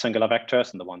the left singular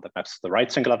vectors and the one that maps the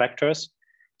right singular vectors.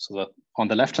 So that on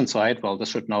the left-hand side, well, this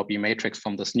should now be matrix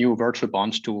from this new virtual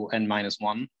bond to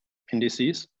n-1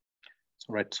 indices.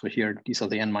 So right, so here, these are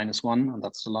the n-1, and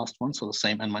that's the last one. So the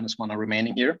same n-1 are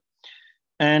remaining here.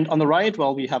 And on the right,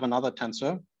 well, we have another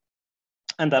tensor.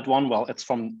 And that one, well, it's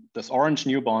from this orange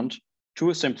new bond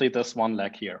to simply this one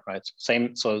leg here, right?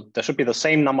 Same, so there should be the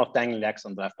same number of dangling legs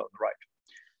on the left and the right.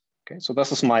 Okay, so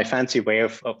this is my fancy way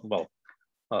of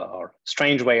or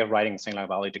strange way of writing singular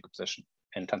value decomposition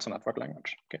in tensor network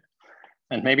language. Okay.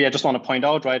 And maybe I just want to point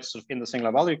out, right, so in the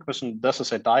singular value equation, this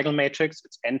is a diagonal matrix.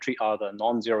 Its entry are the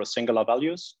non-zero singular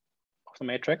values of the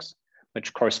matrix,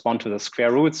 which correspond to the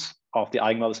square roots of the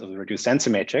eigenvalues of the reduced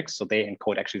density matrix. So they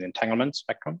encode actually the entanglement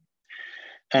spectrum.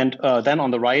 And then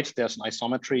on the right, there's an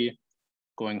isometry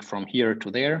going from here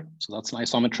to there. So that's an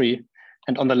isometry.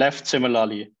 And on the left,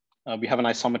 similarly, we have an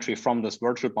isometry from this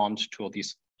virtual bond to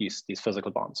these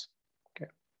physical bonds.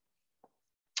 Okay,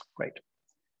 great.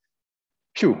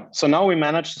 Phew. So now we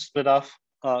managed to split off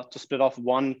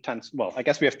one tensor. Well, I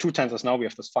guess we have two tensors now. We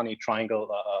have this funny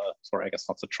triangle. Sorry, I guess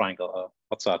not the triangle.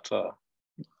 What's that?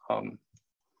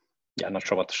 Yeah, I'm not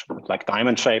sure what, like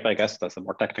diamond shape, I guess that's a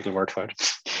more technical word for it.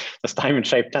 This diamond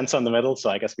shaped tensor in the middle. So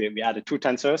I guess we added two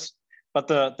tensors. But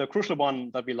the crucial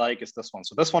one that we like is this one.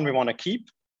 So this one we want to keep.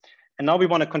 And now we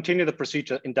want to continue the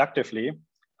procedure inductively,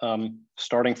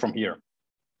 starting from here.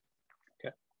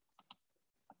 Okay.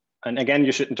 And again,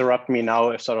 you should interrupt me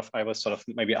now if I was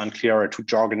maybe unclear or too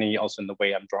jargony also in the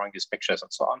way I'm drawing these pictures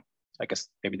and so on. I guess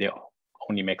maybe they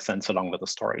only make sense along with the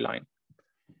storyline.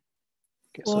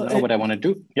 Okay, so now what I want to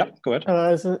do, yeah, go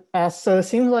ahead. So it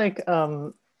seems like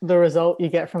the result you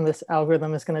get from this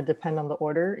algorithm is going to depend on the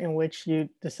order in which you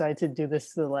decide to do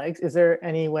this to the legs. Is there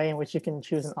any way in which you can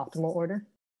choose an optimal order?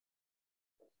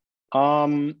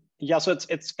 Yeah, so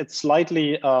it's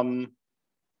slightly,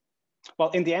 well,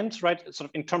 in the end, right, sort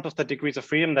of in terms of the degrees of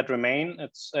freedom that remain,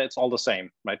 it's all the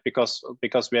same, right? Because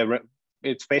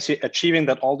it's basically achieving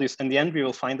that all these, in the end, we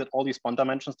will find that all these bond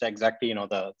dimensions, they're exactly,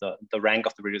 the rank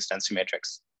of the reduced density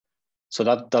matrix. So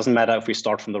that doesn't matter if we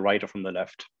start from the right or from the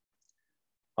left.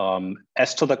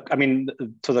 As to the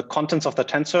contents of the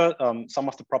tensor, some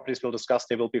of the properties we'll discuss,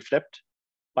 they will be flipped,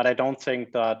 but I don't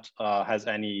think that has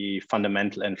any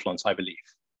fundamental influence, I believe.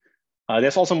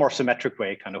 There's also a more symmetric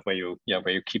way, kind of where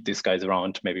you keep these guys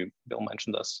around. Maybe Bill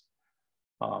mentioned this.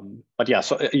 But yeah,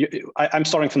 so I'm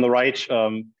starting from the right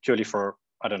purely for,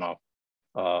 I don't know,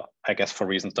 I guess for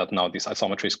reasons that now these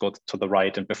isometries go to the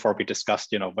right. And before we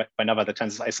discussed, whenever the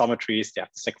tensor isometries, they have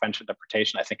the sequential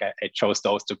interpretation. I think I chose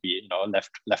those to be,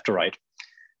 left to right,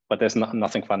 but there's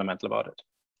nothing fundamental about it.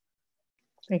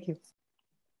 Thank you.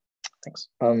 Thanks.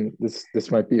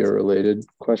 This might be a related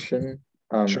question.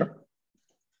 Sure.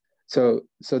 So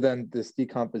then this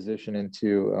decomposition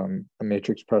into a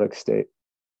matrix product state,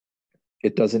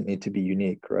 it doesn't need to be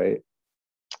unique, right?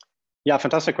 Yeah,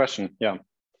 fantastic question. Yeah,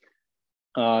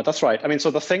 that's right. I mean, so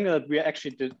the thing that we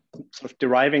actually sort of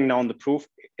deriving now in the proof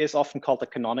is often called the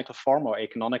canonical form or a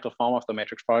canonical form of the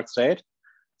matrix product state.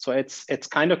 So it's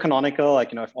kind of canonical,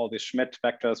 like, if all these Schmidt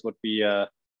vectors would be,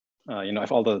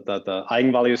 if all the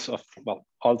eigenvalues of, well,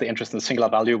 all the interest in the singular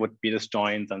value would be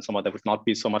disjoint, then somehow there would not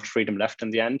be so much freedom left in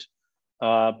the end.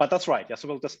 But that's right. Yeah,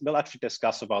 so we'll actually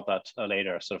discuss about that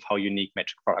later, sort of how unique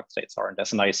matrix product states are, and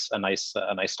there's a nice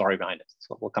story behind it.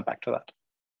 So we'll come back to that.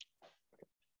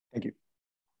 Thank you.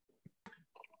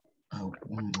 Oh,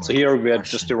 so here we are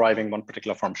just deriving one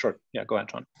particular form. Sure. Yeah, go ahead,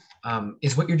 John.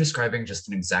 Is what you're describing just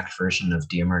an exact version of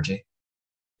DMRG?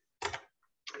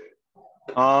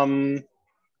 Well,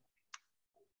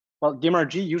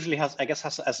 DMRG usually has, I guess,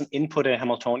 has as an input a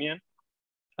Hamiltonian,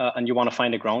 and you want to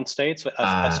find a ground state. So,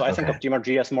 so I think of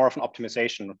DMRG as more of an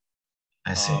optimization.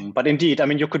 I see. But indeed, I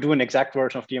mean, you could do an exact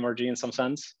version of DMRG in some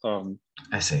sense.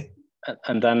 I see.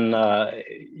 And then,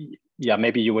 yeah,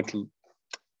 maybe you would.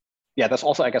 Yeah, there's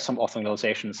also, I guess, some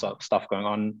optimization stuff going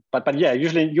on. But yeah,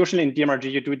 usually in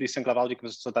DMRG, you do these singular value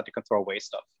so that you can throw away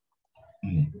stuff.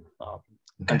 Okay.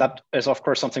 And that is, of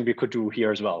course, something we could do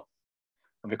here as well.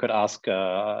 And we could ask,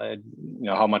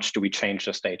 how much do we change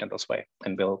the state in this way?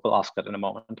 And we'll ask that in a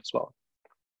moment as well.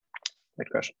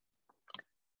 Great question.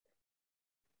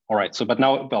 All right. So, but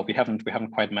now, well, we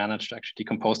haven't quite managed to actually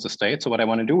decompose the state. So what I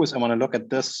want to do is I want to look at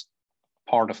this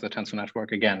part of the tensor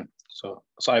network again. So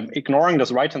I'm ignoring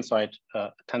this right-hand side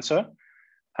tensor.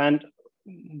 And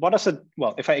what is it?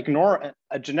 Well, if I ignore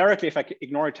generically, if I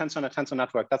ignore a tensor in a tensor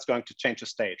network, that's going to change the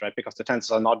state, right? Because the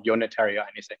tensors are not unitary or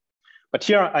anything. But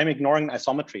here I'm ignoring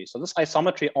isometry. So this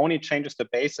isometry only changes the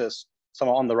basis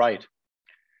somewhere on the right,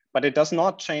 but it does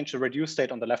not change the reduced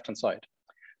state on the left-hand side.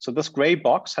 So this gray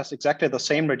box has exactly the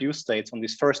same reduced states on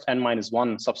these first n-1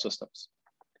 subsystems.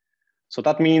 So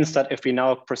that means that if we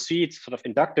now proceed sort of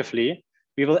inductively,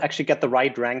 we will actually get the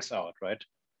right ranks out, right?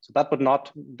 So that would not,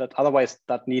 that otherwise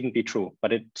that needn't be true.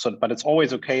 But it's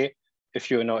always okay if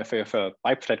you have a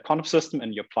biplate quantum system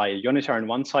and you apply a unitary on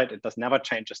one side, it does never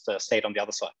changes the state on the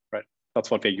other side, right? That's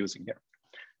what we're using here.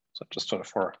 So just sort of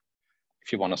for,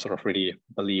 if you want to sort of really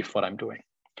believe what I'm doing.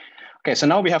 Okay, so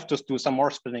now we have to do some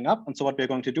more splitting up. And so what we're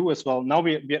going to do is, well, now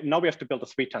we have to build a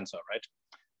 3 tensor, right?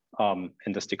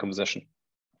 In this decomposition.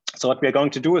 So what we're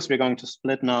going to do is we're going to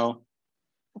split now,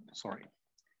 sorry.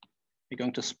 We're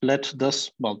going to split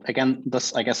this, well, again,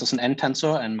 this I guess is an n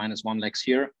tensor and minus 1 legs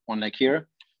here, 1 leg here.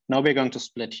 Now we're going to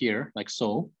split here like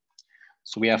so.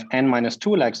 So we have n minus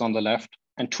 2 legs on the left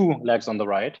and 2 legs on the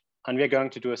right. And we're going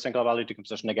to do a single value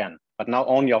decomposition again, but now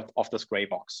only of this gray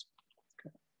box. Okay.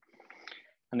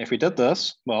 And if we did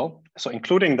this, well, so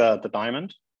including the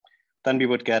diamond, then we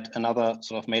would get another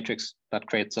sort of matrix that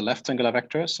creates a left singular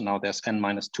vector. So now there's n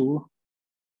minus 2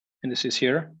 indices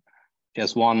here.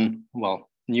 There's one, well,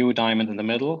 new diamond in the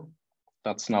middle.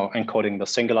 That's now encoding the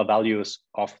singular values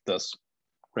of this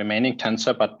remaining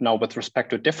tensor, but now with respect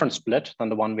to a different split than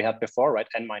the one we had before, right?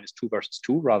 N minus 2 versus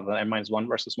 2 rather than n minus 1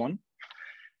 versus 1.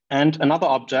 And another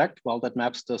object, well, that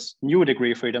maps this new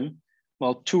degree of freedom,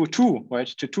 well, to 2, right?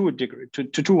 To 2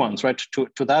 ones, right?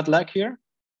 To that leg here,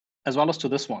 as well as to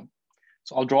this one.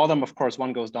 So I'll draw them, of course,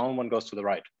 one goes down, one goes to the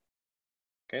right.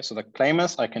 Okay, so the claim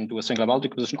is I can do a singular value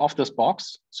decomposition of this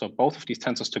box. So both of these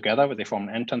tensors together, where they form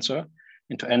an n tensor,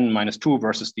 into n minus 2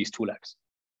 versus these 2 legs.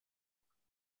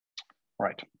 All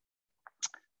right,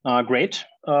 great.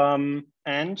 Well,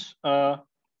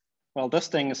 this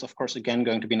thing is, of course, again,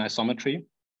 going to be an isometry.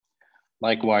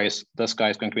 Likewise, this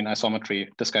guy is going to be an isometry.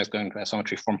 This guy is going to be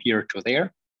isometry from here to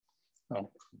there.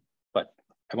 But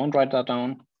I won't write that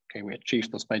down. Okay, we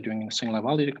achieved this by doing a singular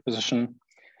value decomposition.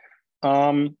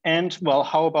 And well,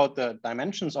 how about the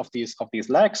dimensions of these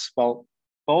legs? Well,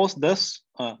 both this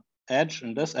edge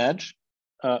and this edge,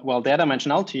 well, their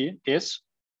dimensionality is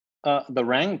the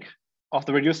rank of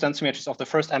the reduced density matrix of the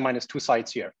first n minus 2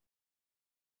 sides here.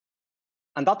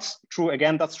 And that's true,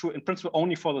 again, that's true in principle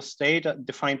only for the state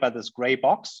defined by this gray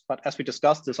box. But as we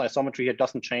discussed, this isometry here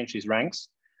doesn't change these ranks.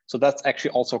 So that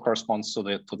actually also corresponds to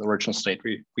the original state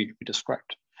we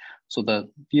described. So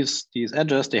these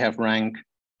edges, they have rank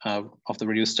of the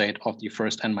reduced state of the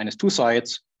first n minus 2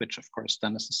 sides, which of course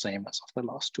then is the same as of the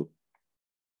last 2.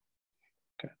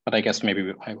 Okay, but I guess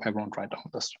maybe I won't write down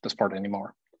this part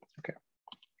anymore. Okay,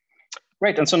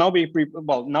 great. And so now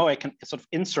now I can sort of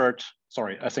insert.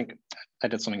 Sorry, I think I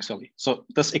did something silly. So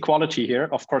this equality here,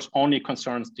 of course, only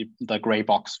concerns the gray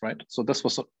box, right? So this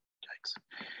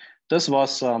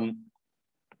was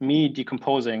me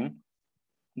decomposing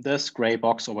this gray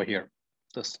box over here,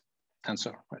 this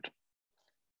tensor, right?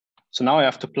 So now I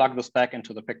have to plug this back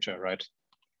into the picture, right?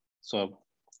 So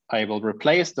I will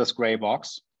replace this gray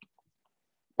box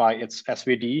by its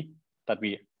SVD that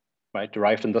we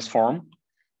derived in this form.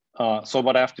 So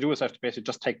what I have to do is I have to basically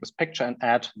just take this picture and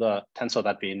add the tensor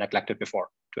that we neglected before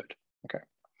to it. Okay.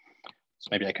 So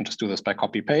maybe I can just do this by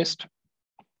copy paste.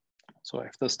 So I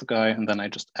have this guy, and then I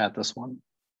just add this one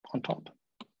on top.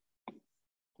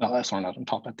 Well, that's not on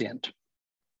top, at the end.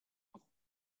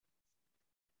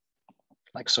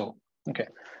 Like so. Okay.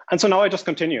 And so now I just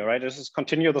continue, right? I just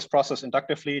continue this process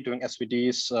inductively, doing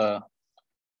SVDs. Now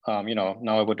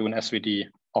I would do an SVD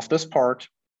of this part,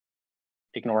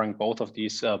 ignoring both of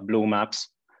these blue maps,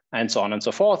 and so on and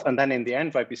so forth. And then in the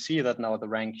end, right, we see that now the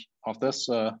rank of this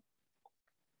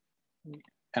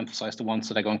emphasize the ones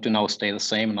that are going to now stay the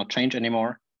same and not change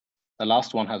anymore. The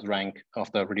last one has rank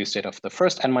of the reduced state of the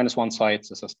first n-1 sites.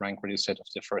 This is rank reduced state of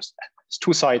the first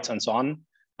n-2 sites, and so on.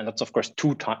 And that's of course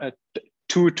 2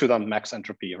 to the max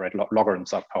entropy, right?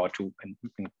 Logarithms of power 2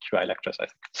 in QI lectures, I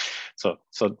think.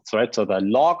 So the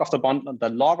log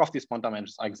of these bond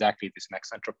dimensions are exactly these max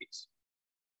entropies.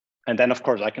 And then of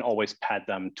course I can always pad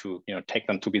them to, take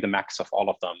them to be the max of all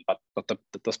of them. But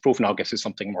this proof now gives you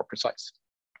something more precise.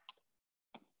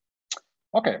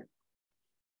 Okay.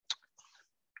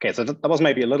 Okay, so that was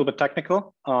maybe a little bit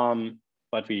technical,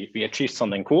 but we achieved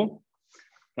something cool,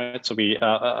 right? So we,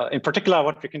 in particular,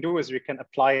 what we can do is we can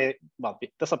apply, well,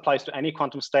 this applies to any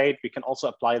quantum state. We can also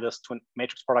apply this to a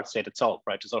matrix product state itself,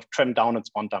 right? To sort of trim down its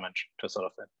bond dimension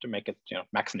to make it,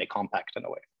 maximally compact in a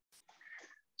way.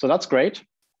 So that's great.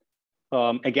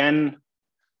 Again,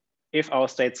 if our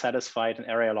state satisfied an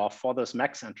area law for this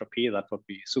max entropy, that would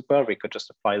be super. We could just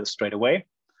apply this straight away.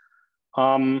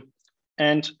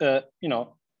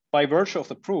 By virtue of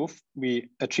the proof, we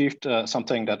achieved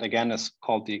something that again is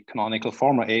called the canonical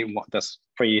form, or there's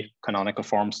 3 canonical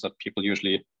forms that people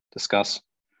usually discuss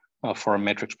for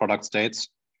matrix product states.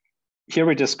 Here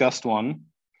we discussed one.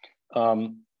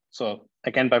 So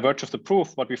again, by virtue of the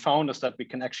proof, what we found is that we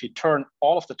can actually turn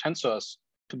all of the tensors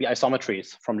to be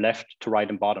isometries from left to right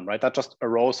and bottom, right? That just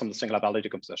arose from the singular value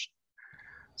decomposition.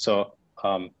 So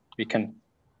we can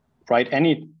write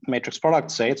any matrix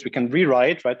product states, we can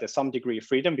rewrite, right? There's some degree of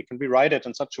freedom. We can rewrite it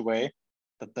in such a way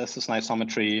that this is an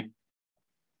isometry,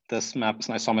 this map is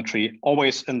an isometry,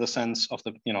 always in the sense of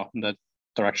the, in the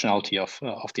directionality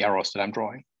of the arrows that I'm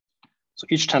drawing. So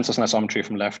each tensor is an isometry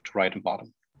from left to right and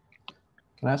bottom.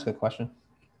 Can I ask a question?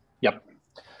 Yep.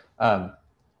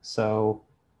 So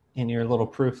in your little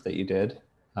proof that you did,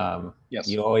 yes,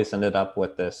 you always ended up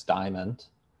with this diamond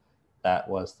that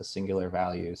was the singular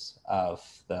values of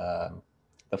the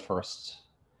first,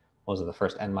 what was it, the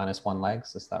first n-1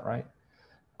 legs, is that right?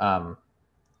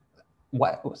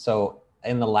 So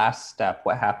in the last step,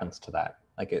 what happens to that?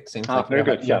 Like it seems like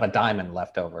you have a diamond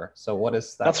left over. So what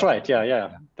is that? That's right, yeah.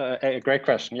 A great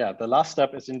question, yeah. The last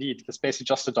step is indeed, it's basically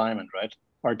just a diamond, right?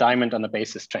 Or a diamond and a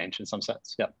basis change in some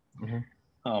sense, yeah.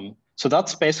 Mm-hmm. So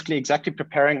that's basically exactly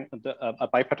preparing a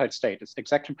bipartite state. It's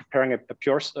exactly preparing a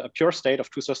pure state of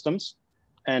 2 systems,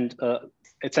 and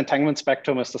its entanglement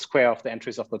spectrum is the square of the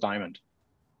entries of the diamond.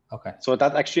 Okay. So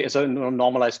that actually is a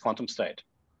normalized quantum state.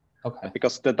 Okay.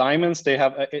 Because the diamonds, they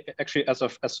have actually,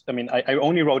 I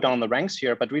only wrote down the ranks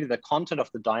here, but really the content of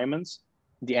the diamonds,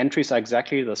 the entries are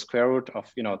exactly the square root of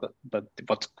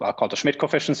what's called the Schmidt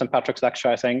coefficients in Patrick's lecture,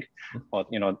 I think, or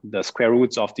the square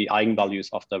roots of the eigenvalues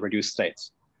of the reduced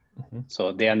states. Mm-hmm.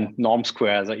 So their norm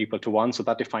squares are equal to 1. So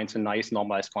that defines a nice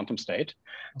normalized quantum state.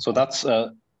 Okay. So that's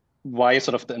why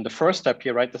sort of in the first step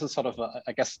here, right? This is sort of,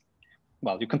 I guess,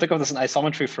 well, you can think of this as an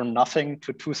isometry from nothing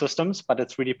to 2 systems, but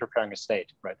it's really preparing a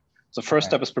state, right? So first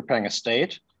step is preparing a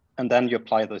state, and then you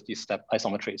apply these step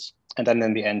isometries. And then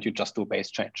in the end, you just do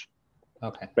base change.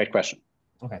 Okay. Great question.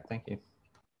 Okay, thank you.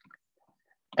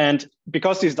 And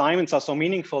because these diamonds are so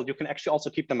meaningful, you can actually also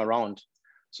keep them around.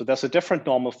 So there's a different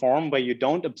normal form where you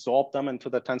don't absorb them into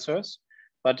the tensors,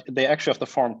 but they actually have the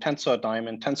form tensor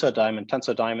diamond, tensor diamond,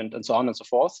 tensor diamond, and so on and so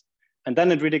forth. And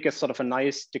then it really gets sort of a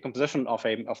nice decomposition of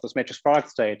this matrix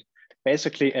product state.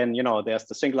 Basically, there's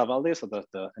the singular values, so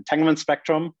the entanglement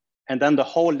spectrum, and then the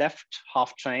whole left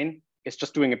half chain is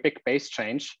just doing a big base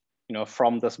change,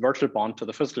 from this virtual bond to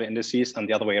the physical indices, and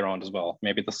the other way around as well.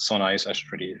 Maybe this is so nice, I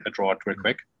should really draw it real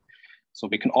quick. So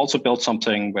we can also build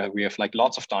something where we have like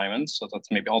lots of diamonds. So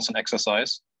that's maybe also an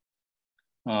exercise.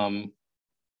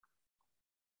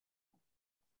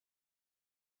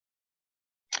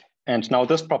 And now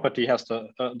this property has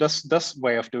this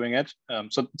way of doing it.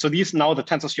 So these now the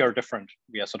tensors here are different.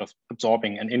 We are sort of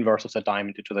absorbing an inverse of the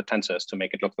diamond into the tensors to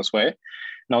make it look this way.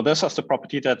 Now this has the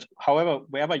property that, however,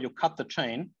 wherever you cut the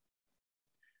chain,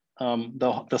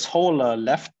 this whole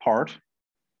left part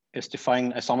is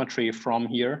defining isometry from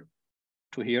here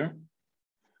to here.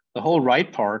 The whole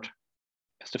right part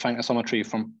is defining isometry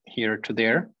from here to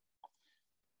there.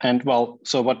 And well,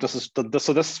 so what this is,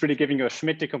 so this is really giving you a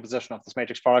Schmidt decomposition of this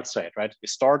matrix product state, right? We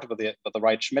start with the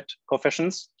right Schmidt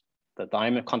coefficients, the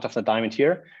diamond, content of the diamond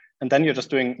here, and then you're just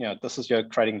doing, this is you're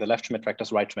creating the left Schmidt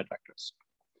vectors, right Schmidt vectors.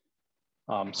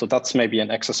 So that's maybe an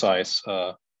exercise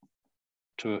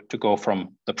to go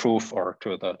from the proof or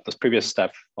to this previous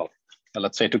step. Well,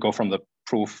 let's say to go from the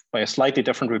proof by a slightly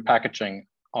different repackaging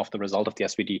of the result of the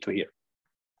SVD to here.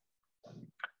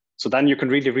 So then you can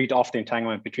really read off the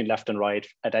entanglement between left and right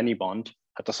at any bond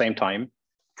at the same time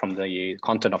from the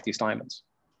content of these diamonds.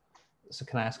 So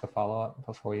can I ask a follow-up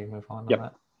before you move on? Yep. On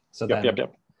that? So then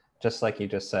just like you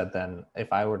just said, then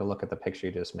if I were to look at the picture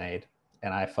you just made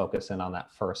and I focus in on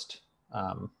that first,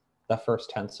 the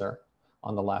first tensor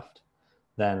on the left,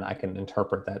 then I can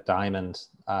interpret that diamond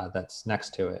that's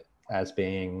next to it as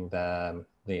being the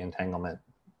entanglement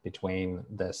between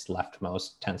this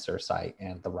leftmost tensor site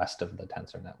and the rest of the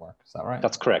tensor network. Is that right?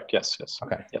 That's correct. Yes. Yes.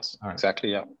 Okay. Yes. All right.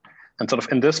 Exactly. Yeah. And sort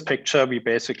of in this picture, we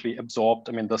basically absorbed,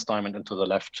 I mean, this diamond into the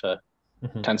left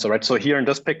tensor, right? So here in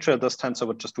this picture, this tensor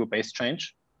would just do a base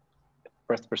change.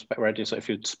 Right? So if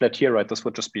you split here, right, this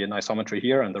would just be an isometry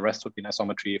here, and the rest would be an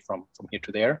isometry from here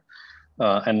to there.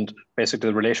 And basically,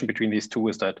 the relation between these two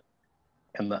is that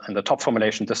in the top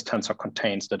formulation, this tensor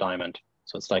contains the diamond,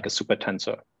 so it's like a super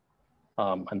tensor,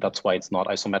 and that's why it's not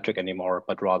isometric anymore,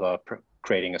 but rather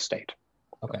creating a state.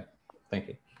 Okay, thank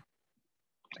you.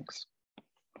 Thanks.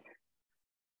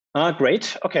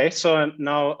 Great. Okay, so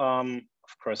now,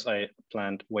 of course, I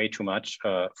planned way too much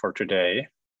for today.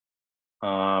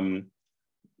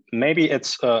 Maybe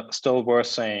it's still worth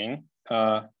saying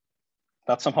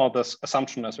that somehow this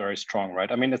assumption is very strong,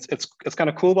 right? I mean, it's kind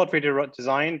of cool what we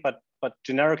design, but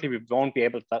generically we won't be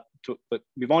able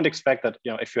we won't expect that,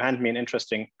 you know, if you hand me an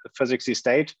interesting physicsy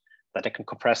state, that I can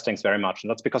compress things very much, and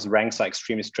that's because ranks are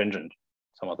extremely stringent.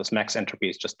 Some of this max entropy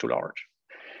is just too large.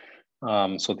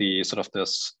 So the sort of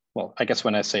this, well, I guess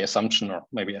when I say assumption, or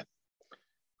maybe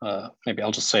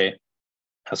I'll just say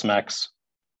as max.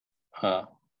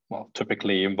 Well,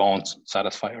 typically won't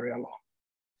satisfy area law.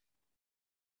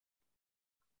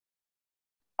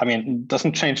 I mean, it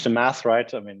doesn't change the math,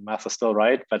 right? I mean, math is still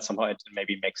right, but somehow it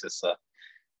maybe makes us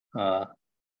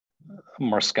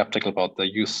more skeptical about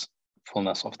the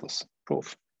usefulness of this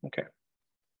proof. Okay.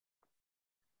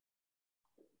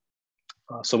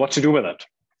 So what to do with it?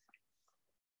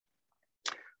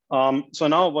 So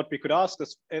now what we could ask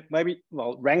is maybe,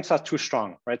 well, ranks are too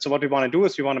strong, right? So what we want to do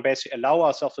is we want to basically allow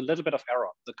ourselves a little bit of error.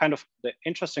 The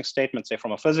interesting statement, say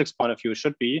from a physics point of view,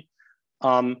 should be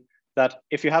that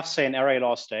if you have, say, an array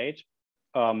law state,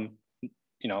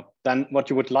 you know, then what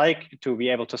you would like to be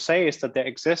able to say is that there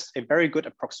exists a very good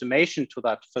approximation to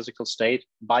that physical state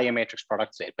by a matrix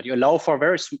product state, but you allow for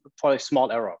a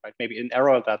small error, right? Maybe an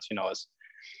error that, you know, is,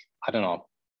 I don't know,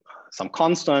 some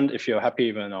constant, if you're happy,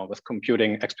 you know, with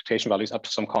computing expectation values up to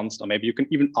some constant, or maybe you can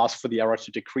even ask for the error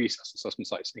to decrease as the system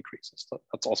size increases.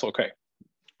 That's also okay.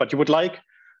 But you would like,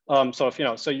 so if, you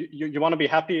know, so you want to be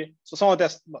happy. So some of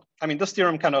this, I mean, this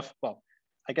theorem kind of, well,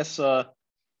 I guess,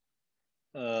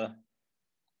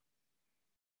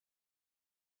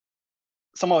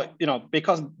 somehow, you know,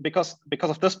 because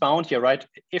of this bound here, right?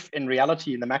 If in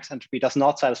reality the max entropy does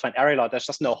not satisfy an array law, there's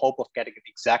just no hope of getting an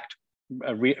exact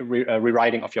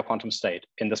rewriting of your quantum state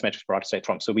in this matrix product state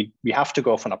form. So we have to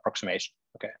go for an approximation,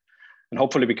 okay? And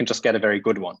hopefully we can just get a very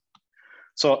good one.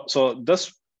 So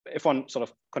this, if one sort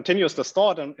of continues this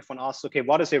thought, and if one asks, okay,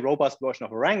 what is a robust version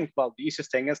of a rank? Well, the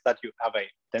easiest thing is that you have a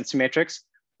density matrix.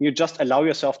 You just allow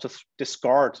yourself to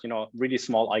discard, you know, really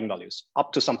small eigenvalues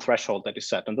up to some threshold that you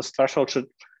set. And this threshold should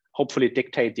hopefully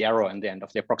dictate the error in the end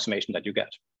of the approximation that you get.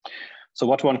 So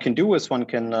what one can do is one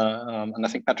can, and I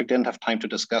think Patrick didn't have time to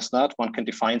discuss that, one can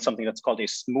define something that's called a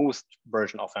smooth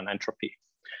version of an entropy.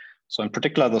 So in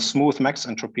particular, the smooth max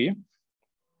entropy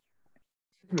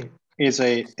is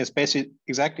basically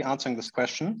exactly answering this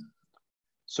question.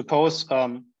 Suppose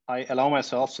I allow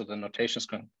myself, so the notation is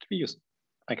going to be used,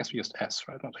 I guess we used S,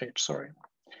 right, not H, sorry.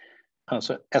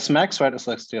 So S max, right, is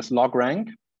like this log rank,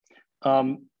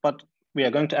 but we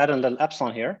are going to add a little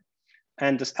epsilon here.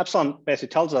 And this epsilon basically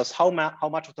tells us how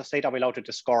much of the state are we allowed to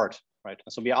discard, right?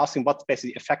 And so we are asking what's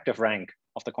basically the effective rank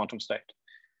of the quantum state.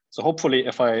 So hopefully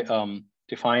if I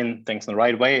define things in the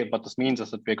right way, what this means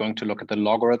is that we're going to look at the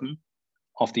logarithm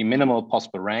of the minimal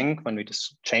possible rank when we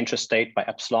just change a state by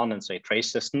epsilon and say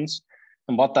trace distance.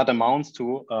 And what that amounts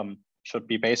to should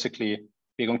be basically,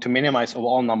 we're going to minimize over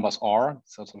all numbers R,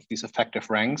 so sort of these effective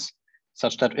ranks,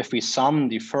 such that if we sum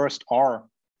the first R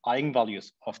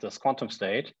eigenvalues of this quantum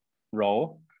state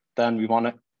row, then we want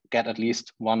to get at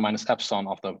least 1 minus epsilon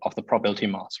of the probability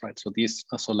mass, right? So these,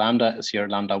 so lambda is here,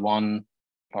 lambda 1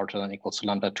 larger than equals to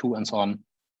lambda 2 and so on,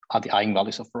 are the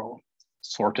eigenvalues of rho,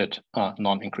 sorted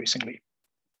non-increasingly.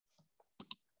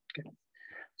 Okay.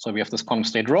 So we have this quantum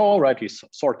state rho, right? We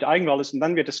sort the eigenvalues, and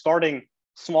then we're discarding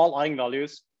small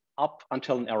eigenvalues up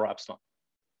until an error epsilon.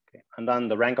 Okay. And then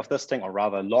the rank of this thing, or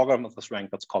rather logarithm of this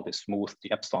rank, that's called the smooth,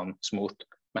 the epsilon smooth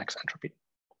max entropy.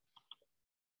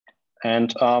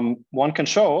 And one can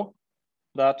show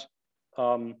that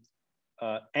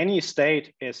any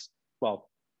state is, well,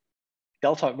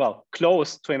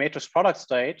 close to a matrix product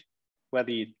state where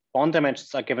the bond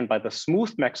dimensions are given by the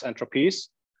smooth max entropies.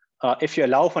 If you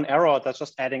allow for an error, that's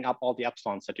just adding up all the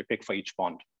epsilons that you pick for each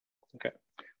bond. Okay,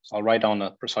 so I'll write down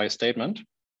a precise statement.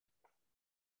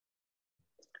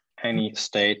 Any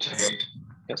state,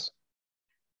 yes.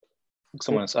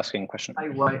 Someone is asking a question.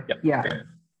 Why? Yep. Yeah.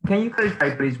 Can you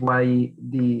clarify, please, why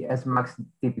the Smax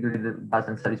typically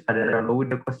doesn't satisfy the error with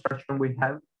the construction we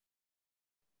have?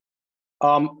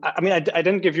 I mean, I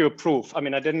didn't give you a proof. I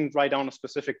mean, I didn't write down a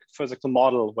specific physical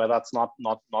model where that's not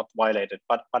violated.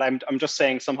 But I'm just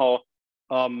saying somehow,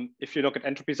 if you look at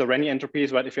entropies or any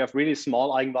entropies, right? If you have really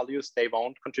small eigenvalues, they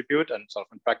won't contribute. And sort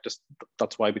of in practice,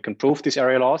 that's why we can prove these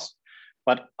area laws.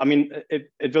 But I mean,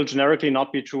 it will generically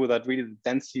not be true that really the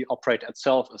density operator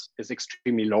itself is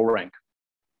extremely low rank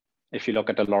if you look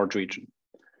at a large region.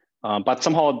 But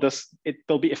somehow it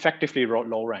will be effectively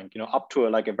low rank, up to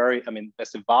like a very, I mean,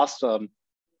 there's a vast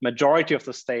majority of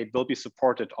the state will be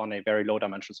supported on a very low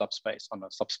dimension subspace, on a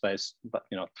subspace, but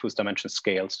whose dimension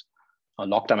scales,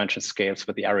 log dimension scales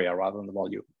with the area rather than the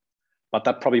volume. But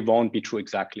that probably won't be true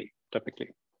exactly, typically,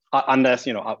 unless,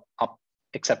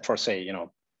 except for say,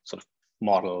 sort of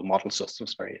model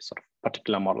systems, very sort of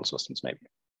particular model systems, maybe.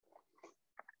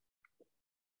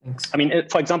 Thanks. I mean,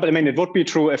 for example, I mean, it would be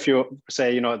true if you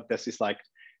say, this is like,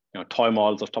 toy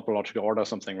models of topological order or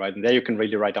something, right? And there you can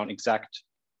really write down exact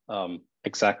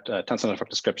tensor network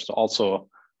descriptions. Also,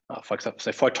 for example,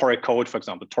 say for toric code, for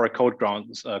example, toric code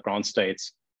ground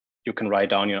states, you can write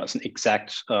down, as an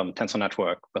exact tensor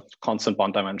network with constant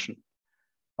bond dimension.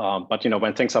 But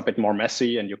when things are a bit more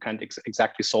messy and you can't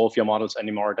exactly solve your models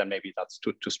anymore, then maybe that's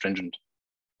too stringent.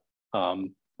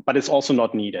 But it's also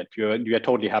not needed. You're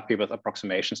totally happy with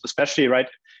approximations, especially, right?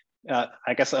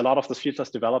 I guess a lot of this field has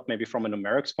developed maybe from a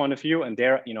numerics point of view, and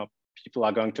there, people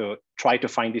are going to try to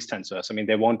find these tensors. I mean,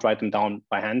 they won't write them down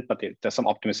by hand, but there's some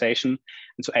optimization.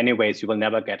 And so anyways, you will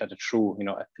never get at a true,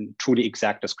 a truly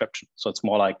exact description. So it's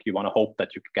more like you want to hope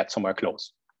that you could get somewhere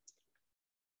close.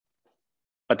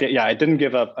 But yeah, I didn't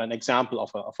give an example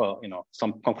of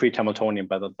some concrete Hamiltonian,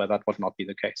 but that would not be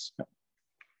the case. Yeah.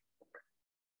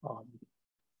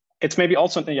 It's maybe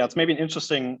also, it's maybe an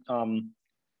interesting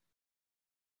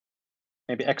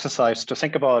maybe exercise to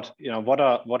think about, what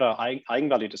are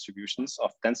eigenvalue distributions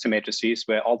of density matrices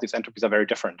where all these entropies are very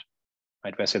different,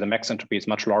 right? Where say the max entropy is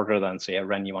much larger than say a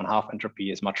Renyi 1/2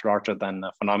 entropy is much larger than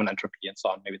a phenomenon entropy and so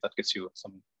on. Maybe that gives you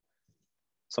some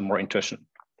more intuition.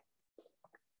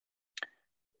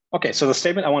 Okay, so the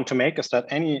statement I want to make is that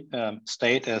any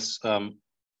state is, and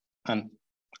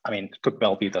I mean, it could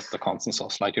well be that the constants are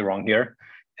slightly wrong here.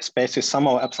 It's basically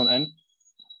somehow epsilon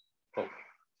n,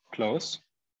 close,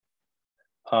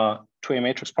 to a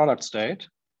matrix product state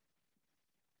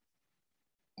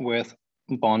with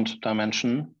bond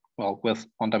dimension, well, with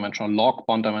bond dimension or log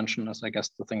bond dimension is, I guess,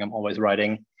 the thing I'm always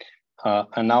writing.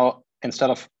 And now,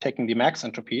 instead of taking the max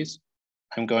entropies,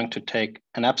 I'm going to take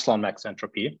an epsilon max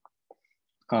entropy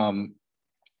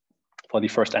for the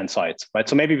first n sites, right?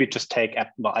 So maybe we just take,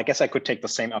 well, I guess I could take the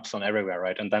same epsilon everywhere,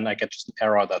 right? And then I get just an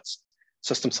error that's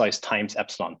system size times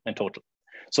epsilon in total.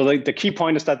 So the key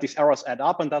point is that these errors add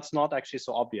up, and that's not actually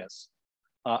so obvious.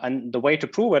 And the way to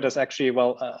prove it is actually,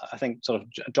 well, I think sort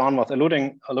of John was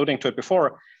alluding to it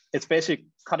before. It's basically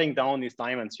cutting down these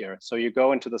diamonds here. So you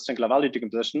go into the singular value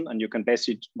decomposition, and you can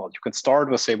basically, well, you can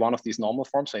start with say one of these normal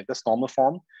forms, say this normal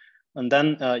form, and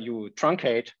then you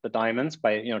truncate the diamonds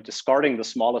by discarding the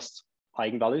smallest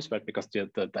eigenvalues, right? Because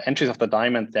the entries of the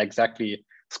diamond, they're exactly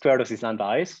square root of these lambda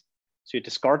i's. So you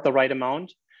discard the right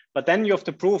amount, but then you have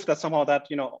to prove that somehow that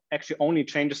actually only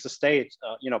changes the state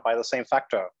by the same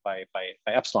factor, by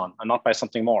epsilon, and not by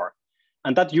something more.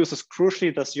 And that uses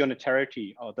crucially this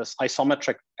unitarity or this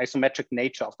isometric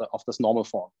nature of this normal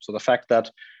form. So the fact that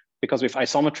because with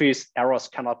isometries, errors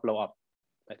cannot blow up.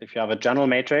 Right? If you have a general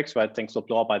matrix, right, things will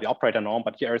blow up by the operator norm,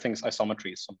 but here everything is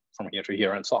isometries from here to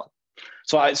here and so on.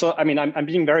 So I mean, I'm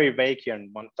being very vague here,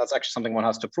 and that's actually something one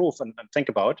has to prove and think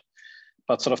about.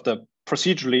 But sort of the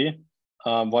procedurally,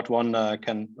 what one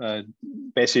can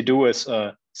basically do is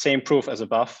same proof as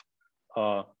above,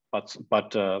 but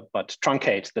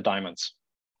truncate the diamonds.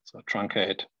 So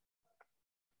truncate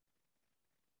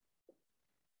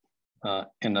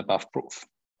in above proof.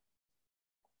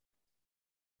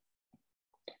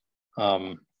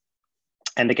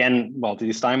 And again, well,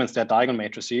 these diamonds, they're diagonal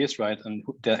matrices, right? And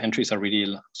their entries are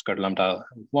really square root lambda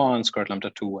 1, square root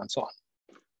lambda 2, and so on.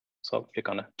 So you're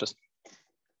gonna just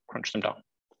crunch them down.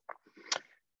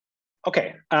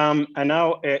 Okay, and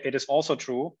now it is also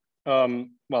true. Well,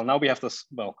 now we have this.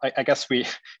 Well, I guess we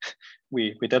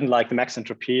didn't like the max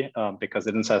entropy because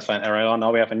it didn't satisfy an error.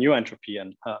 Now we have a new entropy,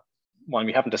 and one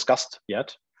we haven't discussed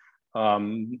yet.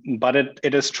 But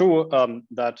it is true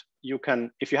that you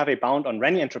can, if you have a bound on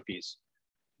Renyi entropies,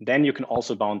 then you can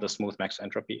also bound the smooth max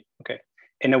entropy. Okay,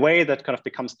 in a way that kind of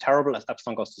becomes terrible as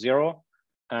epsilon goes to 0,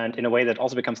 and in a way that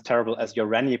also becomes terrible as your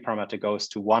Renyi parameter goes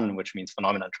to 1, which means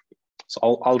phenomenal entropy. So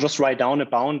I'll just write down a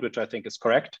bound, which I think is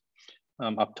correct,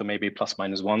 up to maybe plus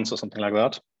minus 1, so something like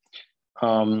that.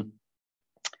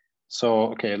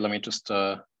 So, okay, let me just,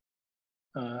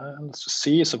 let's just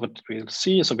see. So what we'll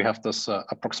see, so we have this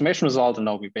approximation result, and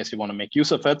now we basically want to make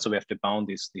use of it. So we have to bound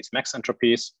these max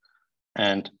entropies.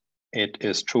 And it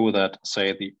is true that,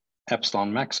 say, the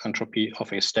epsilon max entropy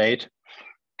of a state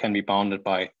can be bounded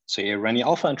by, say, a Renyi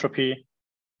alpha entropy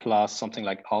plus something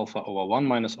like alpha over 1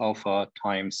 minus alpha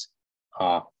times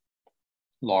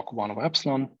log 1 over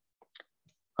epsilon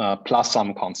plus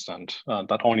some constant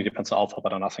that only depends on alpha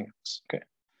but on nothing else. Okay,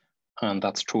 and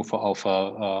that's true for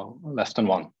alpha less than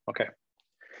 1. Okay,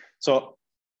 so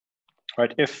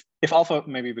right, if alpha,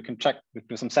 maybe we can check, we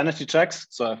do some sanity checks.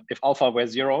 So if alpha were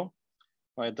 0,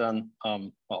 right, then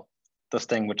well, this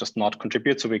thing would just not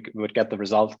contribute. So we would get the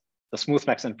result: the smooth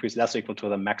max entropy is less equal to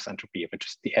the max entropy,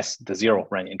 which is the 0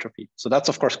 rank entropy. So that's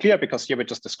of course clear because here we're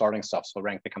just discarding stuff. So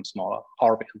rank becomes smaller,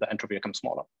 or the entropy becomes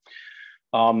smaller.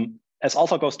 As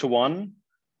alpha goes to 1,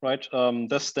 right,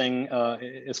 this thing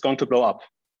is going to blow up.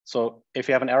 So if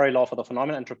you have an array law for the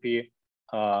phenomenon entropy,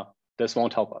 this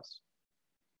won't help us.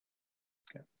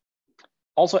 Okay.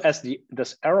 Also, as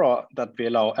this error that we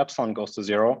allow epsilon goes to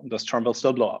 0, this term will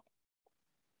still blow up.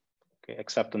 Okay,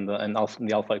 except in the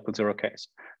alpha equals 0 case.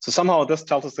 So somehow this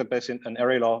tells us that basically an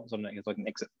array law, something is like an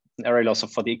array law. So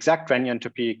for the exact Renyi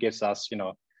entropy gives us, you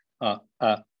know,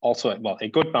 also, well, a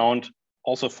good bound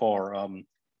also for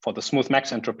the smooth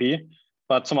max entropy,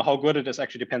 but somehow how good it is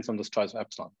actually depends on this choice of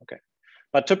epsilon. Okay,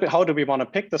 but how do we want to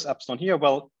pick this epsilon here?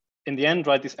 Well, in the end,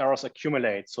 right, these errors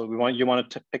accumulate. So you want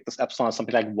to pick this epsilon as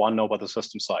something like 1 over the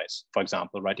system size, for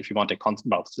example, right? If you want a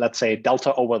constant, well, let's say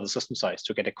delta over the system size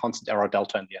to get a constant error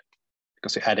delta in the end,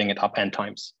 because you're adding it up n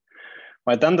times.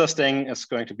 Right, then this thing is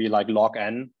going to be like log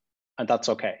n, and that's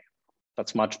okay.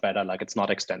 That's much better, like it's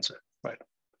not extensive, right?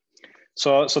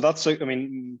 So that's, I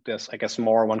mean, there's, I guess,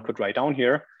 more one could write down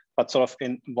here, but sort of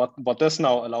in what this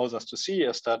now allows us to see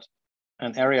is that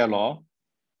an area law,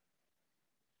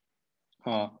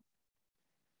 so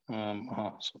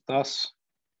thus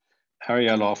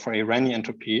area law for a Renyi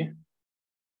entropy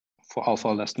for alpha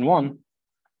less than 1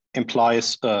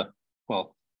 implies,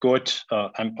 well, good,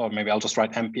 or maybe I'll just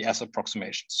write MPS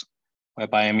approximations,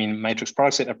 whereby I mean matrix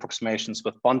product state approximations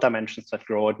with bond dimensions that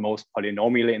grow at most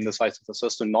polynomially in the size of the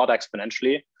system, not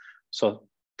exponentially. So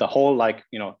the whole, like,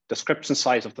 you know, description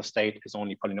size of the state is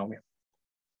only polynomial.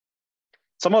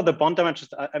 Some of the bond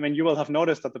dimensions, I mean, you will have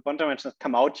noticed that the bond dimensions that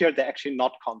come out here, they're actually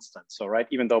not constant. So, right,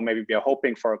 even though maybe we are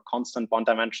hoping for constant bond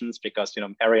dimensions because, you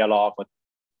know, area law would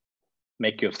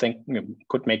make you think,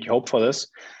 could make you hope for this.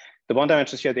 The bond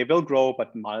dimensions here, they will grow,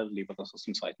 but mildly with the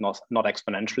system size, not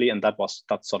exponentially. And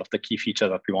that's sort of the key feature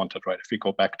that we wanted, right? If we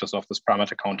go back to sort of this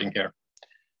parameter counting here.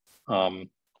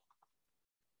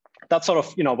 That's sort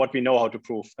of, you know, what we know how to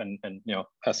prove and you know,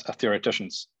 as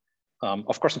theoreticians.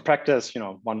 Of course, in practice, you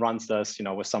know, one runs this, you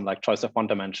know, with some like choice of one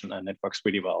dimension, and it works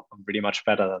really well, really much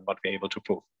better than what we're able to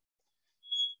prove.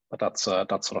 But that's sort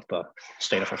of the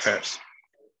state of affairs.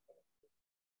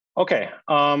 Okay.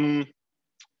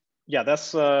 Yeah, that's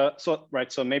so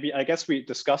right. So maybe I guess we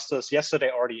discussed this yesterday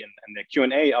already in the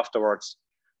Q&A afterwards.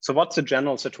 So what's the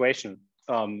general situation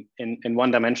in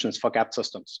one dimensions for gapped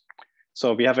systems?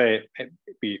 So we have we're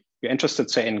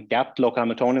interested, say, in gapped local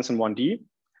Hamiltonians in 1D.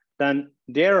 Then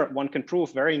there one can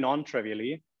prove very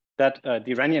non-trivially that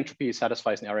the Renyi entropy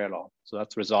satisfies an area law. So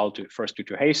that's a result first due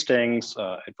to Hastings.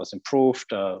 It was improved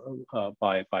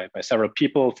by several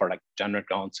people for like general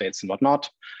ground states and whatnot.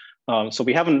 So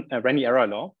we have a Renyi area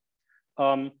law.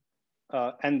 And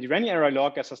the Renyi area law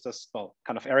gives us this, well,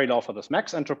 kind of area law for this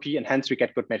max entropy, and hence we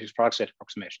get good matrix product state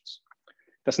approximations.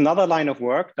 There's another line of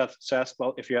work that says,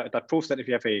 well, that proves that if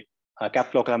you have a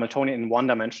gapped local Hamiltonian in one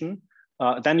dimension,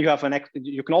 then you have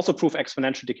you can also prove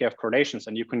exponential decay of correlations,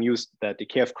 and you can use the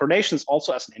decay of correlations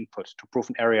also as an input to prove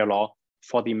an area law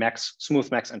for the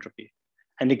smooth max entropy.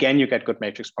 And again, you get good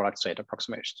matrix product state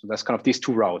approximations. So there's kind of these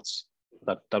two routes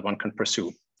that one can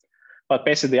pursue. But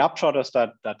basically, the upshot is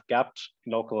that gapped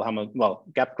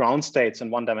gapped ground states in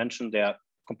one dimension, they're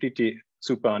completely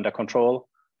super under control,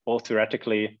 both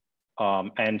theoretically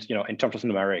and, you know, in terms of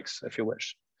numerics, if you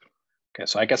wish. Okay,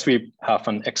 so I guess we have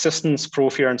an existence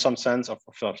proof here in some sense of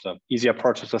the easier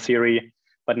part of the theory,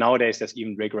 but nowadays there's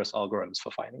even rigorous algorithms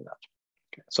for finding that.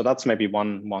 Okay, so that's maybe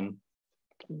one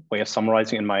way of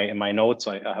summarizing in my notes.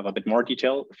 I have a bit more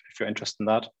detail if you're interested in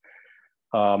that.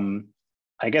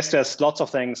 I guess there's lots of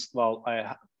things, well,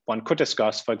 one could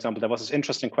discuss. For example, there was this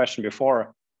interesting question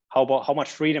before, how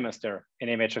much freedom is there in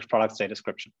a matrix product state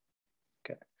description?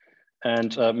 Okay.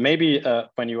 And maybe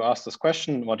when you ask this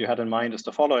question, what you had in mind is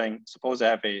the following. Suppose I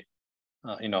have a,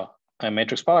 a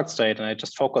matrix product state, and I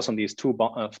just focus on these two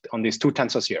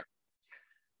tensors here.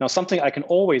 Now, something I can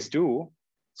always do,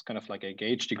 it's kind of like a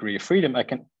gauge degree of freedom. I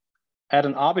can add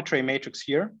an arbitrary matrix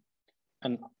here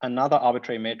and another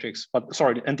arbitrary matrix,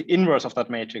 and the inverse of that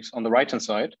matrix on the right-hand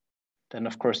side. Then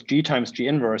of course, G times G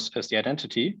inverse is the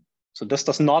identity. So this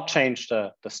does not change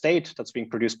the state that's being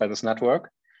produced by this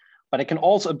network, but I can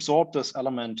also absorb this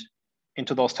element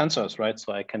into those tensors, right?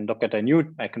 So I can look at I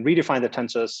can redefine the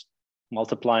tensors,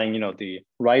 multiplying, the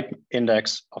right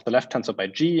index of the left tensor by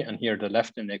G, and here the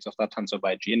left index of that tensor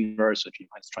by G inverse, or G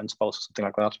minus transpose, or something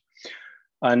like that.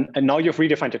 And now you've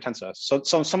redefined your tensors.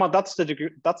 So somehow that's the degree,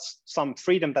 that's some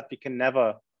freedom that we can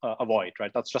never avoid,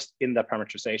 right? That's just in the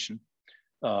parameterization,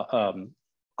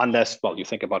 unless, well, you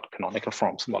think about canonical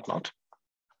forms and whatnot.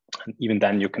 And even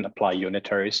then you can apply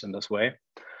unitaries in this way.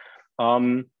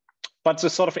 But it's a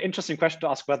sort of an interesting question to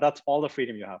ask whether that's all the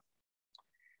freedom you have.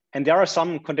 And there are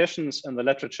some conditions in the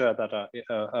literature that are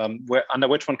under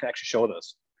which one can actually show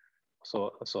this.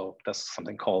 So there's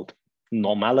something called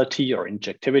normality or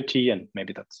injectivity, and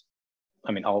maybe that's,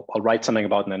 I'll write something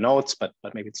about in the notes, but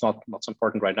maybe it's not so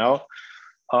important right now.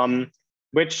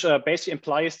 Which basically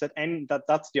implies that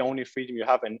that's the only freedom you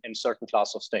have in certain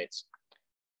class of states.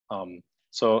 And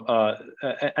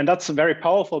that's very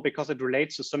powerful because it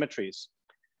relates to symmetries.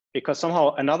 Because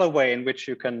somehow another way in which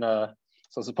you can,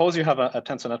 so suppose you have a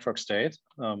tensor network state,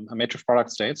 a matrix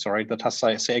product state, sorry, that has,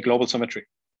 say, a global symmetry,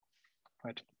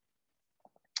 right?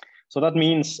 So that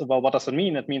means, well, what does it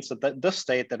mean? It means that this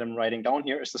state that I'm writing down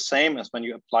here is the same as when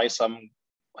you apply some,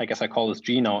 I guess I call this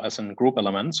G now as a group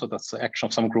element. So that's the action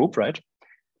of some group, right?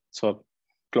 So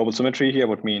global symmetry here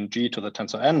would mean G to the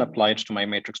tensor N applied to my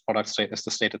matrix product state as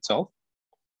the state itself.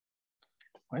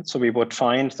 Right, so we would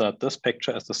find that this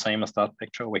picture is the same as that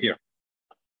picture over here.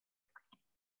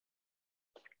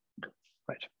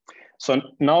 Right. So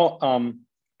now,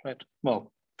 right.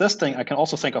 Well, this thing I can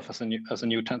also think of as a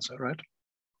new tensor, right?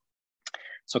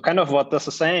 So kind of what this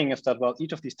is saying is that, well,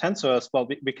 each of these tensors, well,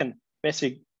 we can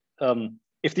basically,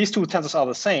 if these two tensors are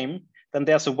the same, then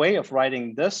there's a way of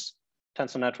writing this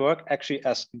tensor network actually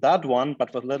as that one,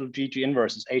 but with little G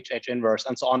inverses, H inverse,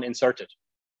 and so on inserted.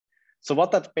 So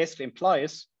what that basically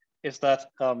implies is that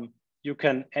you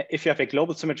can, if you have a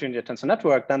global symmetry in your tensor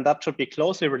network, then that should be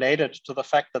closely related to the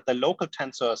fact that the local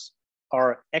tensors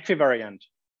are equivariant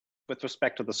with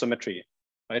respect to the symmetry,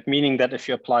 right? Meaning that if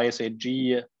you apply, say,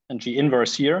 G and G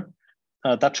inverse here,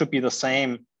 that should be the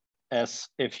same as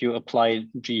if you apply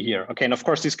G here. Okay, and of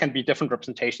course, these can be different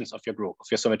representations of your group, of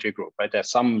your symmetry group, right? There's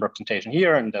some representation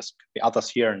here, and there's the others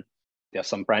here, and there's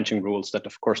some branching rules that,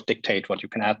 of course, dictate what you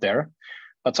can add there.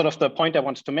 But sort of the point I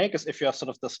wanted to make is if you have sort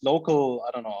of this local,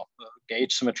 I don't know,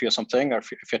 gauge symmetry or something, or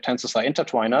if your tensors are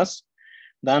intertwiners,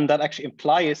 then that actually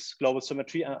implies global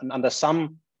symmetry, and under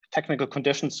some technical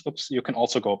conditions, you can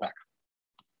also go back.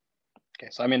 Okay,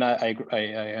 so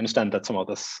I understand that some of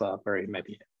this very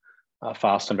maybe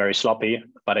fast and very sloppy,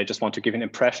 but I just want to give an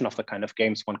impression of the kind of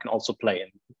games one can also play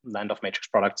in land of matrix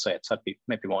product sets that we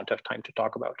maybe won't have time to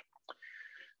talk about.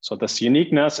 So this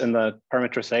uniqueness in the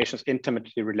parameterization is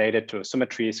intimately related to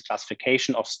symmetries,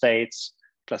 classification of states,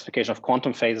 classification of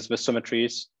quantum phases with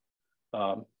symmetries,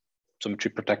 symmetry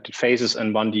protected phases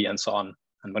in 1D and so on.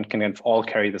 And one can all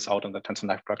carry this out on the tensor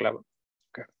network level.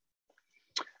 Okay.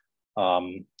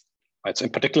 Right, so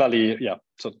in particularly, yeah,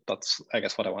 so that's, I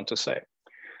guess, what I want to say.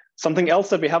 Something else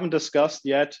that we haven't discussed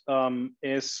yet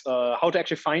is how to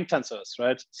actually find tensors,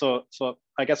 right? So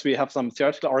I guess we have some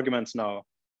theoretical arguments now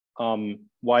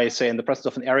why, say, in the presence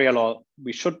of an area law,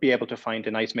 we should be able to find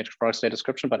a nice matrix product state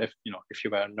description. But if you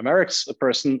were a numerics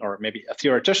person, or maybe a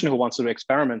theoretician who wants to do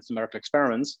experiments, numerical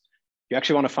experiments, you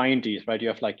actually want to find these, right? You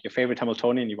have like your favorite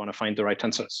Hamiltonian, you want to find the right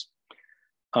tensors.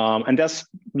 And there's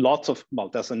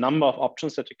there's a number of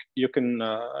options that you can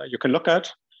look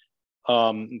at.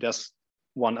 There's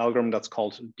one algorithm that's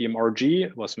called DMRG,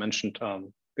 it was mentioned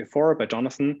before by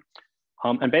Jonathan.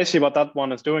 And basically what that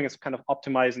one is doing is kind of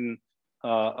optimizing,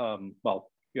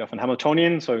 you have an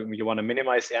Hamiltonian, so you want to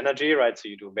minimize the energy, right? So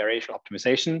you do variation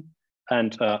optimization.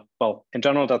 And in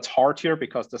general, that's hard here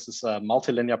because this is a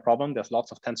multilinear problem. There's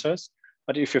lots of tensors.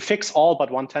 But if you fix all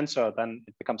but one tensor, then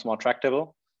it becomes more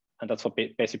tractable. And that's what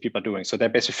basically people are doing. So they're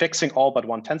basically fixing all but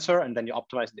one tensor, and then you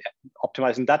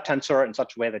optimizing that tensor in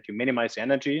such a way that you minimize the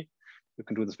energy. You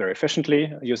can do this very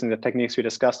efficiently using the techniques we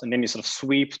discussed. And then you sort of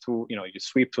sweep through, you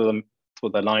sweep through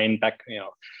the line back,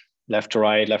 left to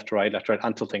right, left to right, left to right,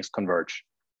 until things converge.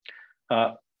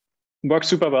 Works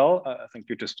super well, I think,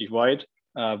 due to Steve White.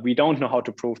 We don't know how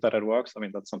to prove that it works. I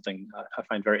mean, that's something I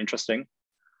find very interesting.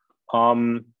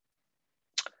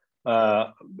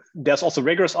 There's also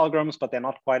rigorous algorithms, but they're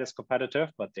not quite as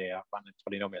competitive, but they are run at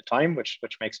polynomial time, which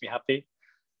makes me happy.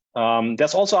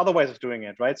 There's also other ways of doing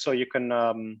it, right? So you can,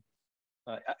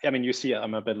 I mean, you see,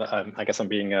 I'm a bit, I guess I'm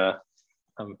being a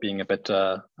bit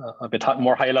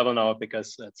more high level now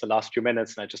because it's the last few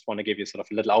minutes, and I just want to give you sort of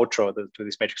a little outro to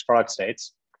these matrix product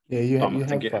states. Yeah, you have 5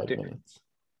 minutes.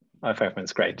 5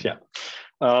 minutes, great, yeah.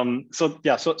 So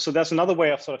there's another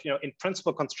way of sort of, in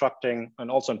principle constructing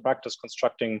and also in practice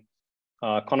constructing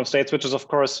quantum states, which is of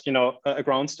course, a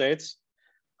ground states,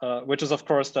 which is of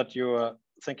course that you're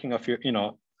thinking of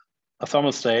a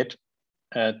thermal state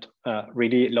at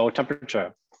really low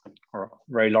temperature or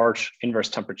very large inverse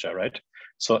temperature, right?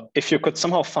 So if you could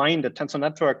somehow find a tensor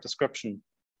network description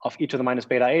of e to the minus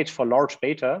beta h for large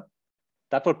beta,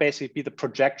 that would basically be the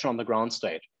projection on the ground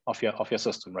state of your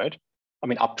system, right? I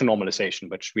mean, up to normalization,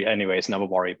 which we anyways never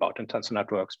worry about in tensor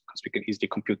networks because we can easily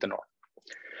compute the norm.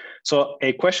 So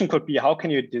a question could be, how can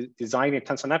you design a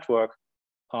tensor network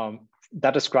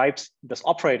that describes this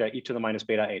operator e to the minus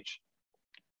beta h?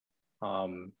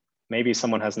 Maybe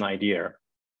someone has an idea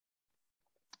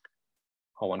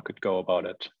how one could go about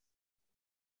it.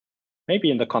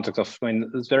 Maybe in the context of,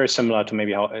 it's very similar to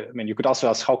maybe how, you could also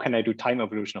ask, how can I do time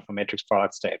evolution of a matrix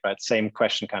product state, right? Same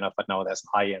question kind of, but now there's an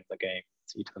I in the game.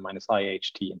 It's e to the minus I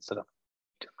h t instead of e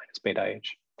to the minus beta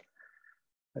h.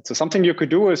 Right, so something you could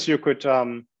do is you could,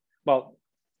 well,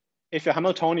 if you're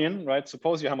Hamiltonian, right?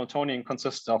 Suppose your Hamiltonian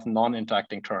consists of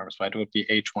non-interacting terms, right? It would be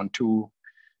h12,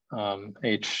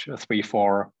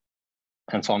 h34,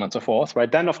 and so on and so forth,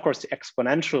 right? Then of course the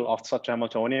exponential of such a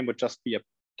Hamiltonian would just be a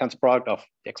tensor product of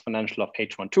the exponential of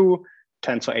h12,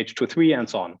 tensor h23, and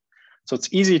so on. So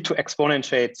it's easy to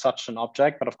exponentiate such an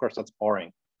object, but of course that's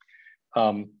boring.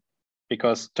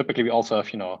 Because typically we also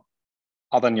have,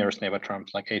 other nearest neighbor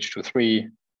terms like h23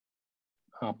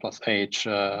 plus h,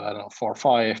 I don't know, 4,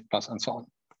 5, plus and so on.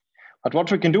 But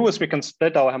what we can do is we can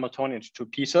split our Hamiltonian into 2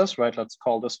 pieces, right? Let's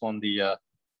call this one the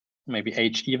maybe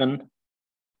h even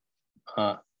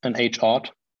and h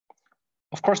odd.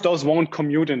 Of course, those won't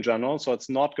commute in general, so it's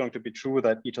not going to be true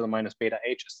that e to the minus beta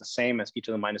h is the same as e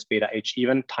to the minus beta h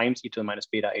even times e to the minus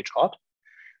beta h odd.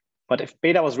 But if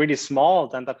beta was really small,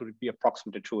 then that would be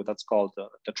approximately true. That's called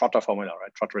the Trotter formula,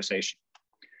 right? Trotterization.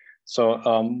 So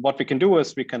what we can do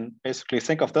is we can basically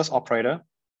think of this operator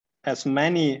as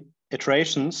many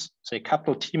iterations, say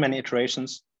capital T many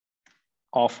iterations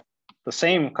of the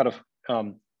same kind of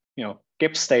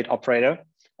Gibbs state operator.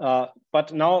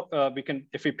 But now we can,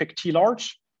 if we pick T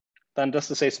large, then this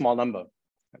is a small number.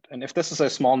 And if this is a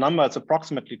small number, it's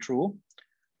approximately true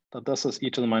that this is e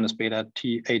to the minus beta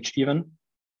T h even,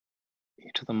 e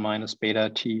to the minus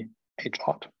beta T h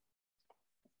odd.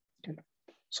 Okay.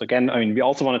 So again, we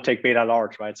also want to take beta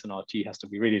large, right? So now T has to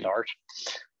be really large,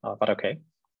 but okay.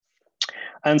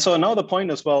 And so now the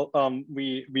point is, well,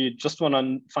 we just want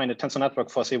to find a tensor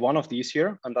network for, say, one of these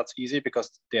here, and that's easy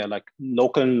because they're like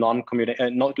local non-commuting,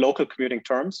 local commuting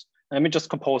terms. And let me just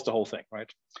compose the whole thing,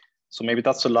 right? So maybe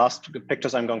that's the last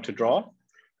pictures I'm going to draw.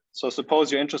 So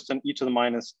suppose you're interested in e to the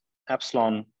minus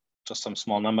epsilon, just some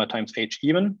small number times h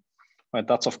even, right?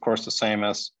 That's of course the same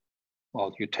as,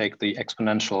 well, you take the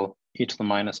exponential e to the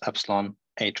minus epsilon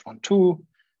h12.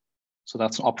 So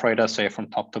that's an operator, say, from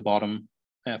top to bottom.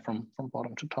 From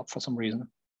bottom to top for some reason.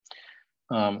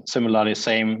 Similarly,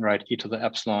 same, right? E to the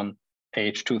epsilon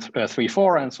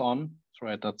h34 and so on. So,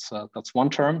 right, that's one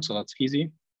term, so that's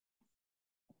easy.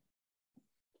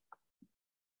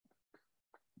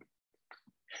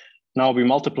 Now we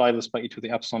multiply this by e to the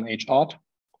epsilon h odd,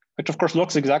 which of course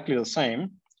looks exactly the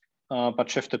same, but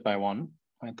shifted by 1.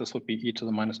 Right? This would be e to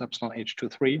the minus epsilon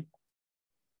h23,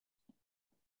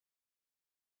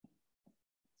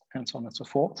 and so on and so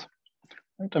forth.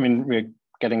 Right? We're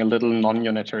getting a little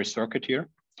non-unitary circuit here.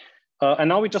 And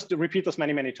now we just repeat this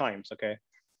many, many times, okay?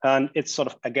 And it's sort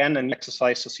of, again, an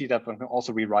exercise to see that we can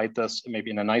also rewrite this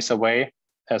maybe in a nicer way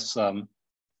as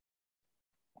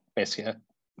basically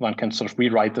one can sort of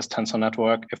rewrite this tensor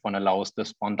network if one allows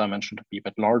this one dimension to be a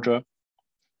bit larger,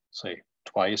 say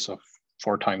twice or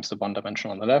 4 times the one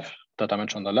dimension on the left, the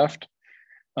dimension on the left.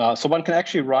 So one can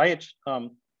actually write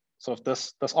sort of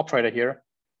this operator here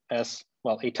as,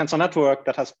 well, a tensor network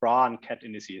that has bra and ket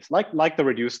indices, like the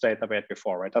reduced state that we had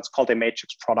before, right? That's called a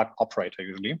matrix product operator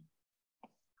usually.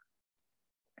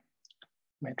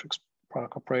 Matrix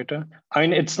product operator.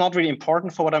 It's not really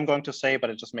important for what I'm going to say, but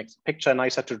it just makes the picture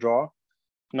nicer to draw.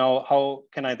 Now, how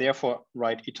can I therefore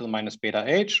write e to the minus beta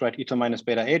h, right? E to the minus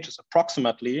beta h is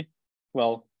approximately,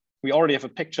 well, we already have a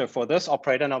picture for this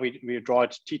operator. Now we draw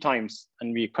it t times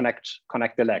and we connect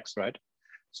the legs, right?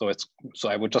 So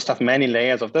I would just have many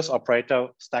layers of this operator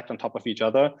stacked on top of each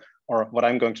other. Or what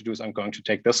I'm going to do is I'm going to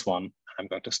take this one, and I'm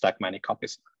going to stack many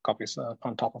copies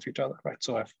on top of each other, right?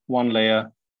 So I have one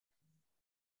layer.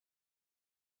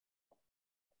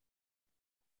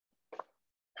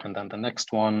 And then the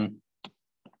next one.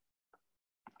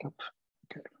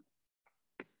 Okay.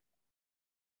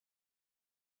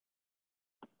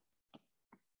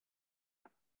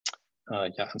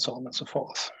 Yeah, and so on and so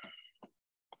forth.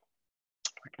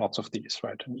 Like lots of these,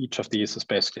 right? And each of these is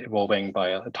basically evolving by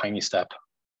a tiny step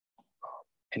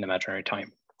in imaginary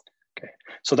time. Okay,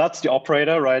 so that's the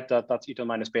operator, right? That's eta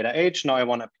minus beta h. Now I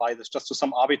want to apply this just to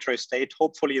some arbitrary state.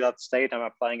 Hopefully that state I'm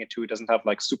applying it to doesn't have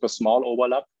like super small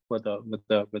overlap with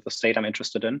the state I'm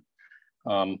interested in.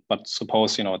 But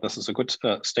suppose this is a good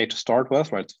state to start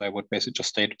with, right? So I would basically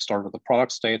just start with the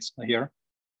product states here.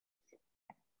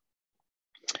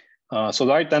 So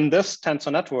right then, this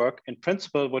tensor network in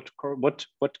principle would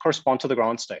correspond to the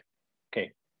ground state.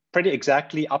 Okay, pretty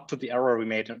exactly up to the error we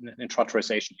made in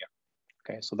trotterization here.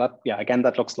 Okay, so that, yeah, again,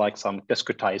 that looks like some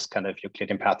discretized kind of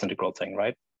Euclidean path integral thing,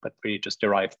 right? But really just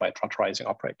derived by trotterizing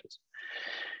operators.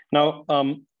 Now,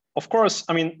 of course,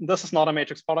 I mean, this is not a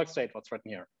matrix product state, what's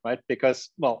written here, right? Because,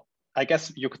 well, I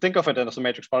guess you could think of it as a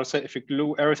matrix product state if you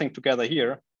glue everything together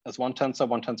here as one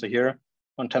tensor here,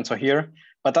 one tensor here.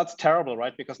 But that's terrible,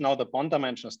 right? Because now the bond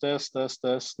dimension is this,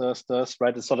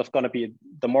 right? It's sort of going to be,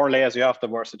 the more layers you have, the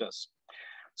worse it is.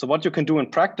 So what you can do in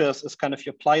practice is kind of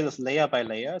you apply this layer by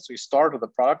layer. So you start with the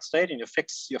product state and you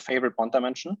fix your favorite bond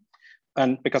dimension.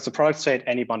 And because the product state,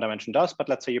 any bond dimension does, but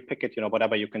let's say you pick it,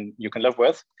 whatever you can live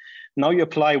with. Now you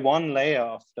apply one layer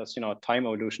of this, time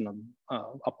evolution,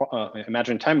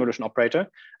 imaginary time evolution operator,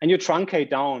 and you truncate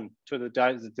down to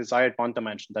the desired bond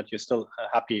dimension that you're still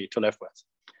happy to live with.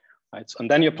 Right, so,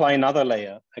 and then you apply another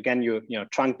layer. Again, you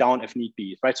trunk down if need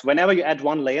be. Right, so whenever you add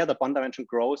one layer, the bond dimension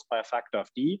grows by a factor of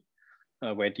d,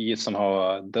 where d is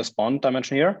somehow this bond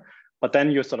dimension here. But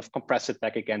then you sort of compress it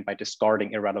back again by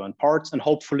discarding irrelevant parts, and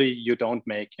hopefully you don't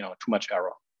make too much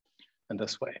error in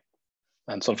this way.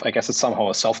 And sort of, I guess it's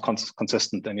somehow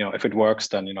self-consistent. And if it works,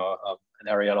 then an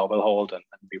area law will hold, and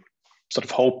we would sort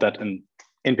of hope that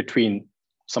in between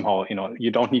somehow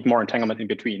you don't need more entanglement in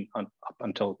between up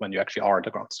until when you actually are at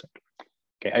the ground state.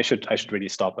 Okay, I should really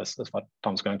stop. Is what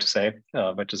Tom's going to say,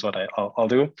 which is what I'll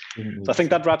do. So I think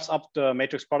that wraps up the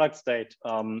matrix product state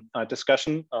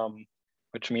discussion.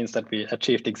 Which means that we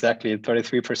achieved exactly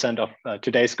 33% of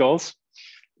today's goals.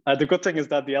 The good thing is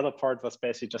that the other part was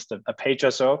basically just a page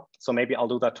or so. So maybe I'll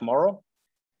do that tomorrow.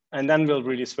 And then we'll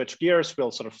really switch gears.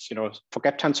 We'll sort of,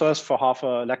 forget tensors for half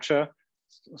a lecture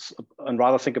and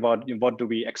rather think about what do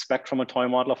we expect from a toy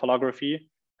model of holography.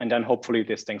 And then hopefully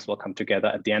these things will come together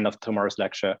at the end of tomorrow's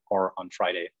lecture or on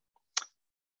Friday.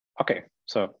 Okay,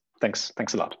 so thanks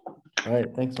a lot. All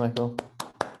right, thanks, Michael.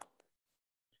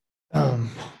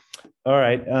 All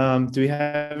right, do we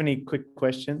have any quick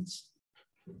questions?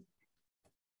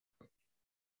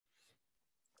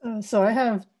 So I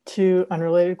have two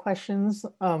unrelated questions.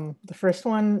 The first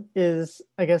one is,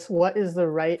 I guess, what is the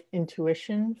right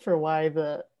intuition for why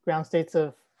the ground states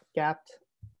of gapped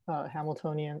local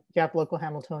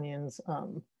Hamiltonians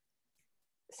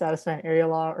satisfy an area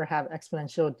law or have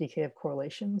exponential decay of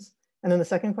correlations? And then the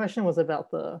second question was about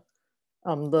the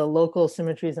local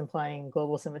symmetries implying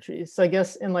global symmetries. So I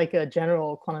guess in like a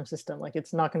general quantum system, like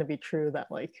it's not going to be true that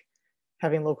like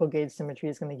having local gauge symmetry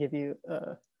is going to give you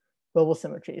global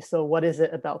symmetry. So what is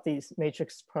it about these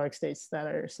matrix product states that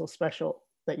are so special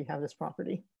that you have this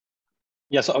property?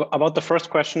 Yeah, so about the first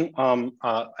question,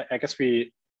 I guess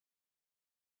we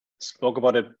spoke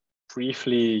about it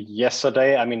briefly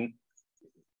yesterday. I mean,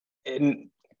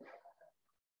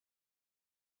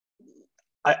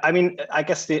 I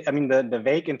guess the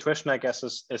vague intuition, I guess,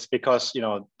 is because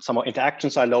some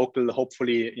interactions are local.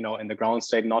 Hopefully, in the ground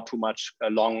state, not too much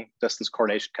long distance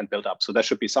correlation can build up. So there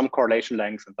should be some correlation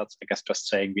length, and that's, I guess, just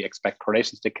saying we expect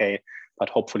correlations decay, but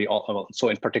hopefully also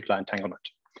in particular entanglement.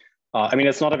 I mean,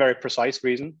 it's not a very precise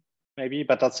reason, maybe,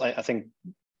 but that's I think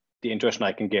the intuition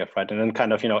I can give, right? And then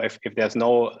kind of if there's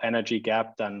no energy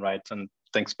gap, then right, and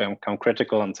things become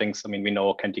critical, and things we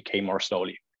know can decay more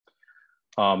slowly.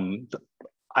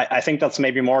 I think that's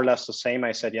maybe more or less the same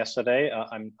I said yesterday.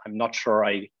 I'm not sure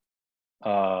I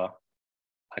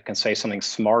can say something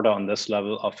smarter on this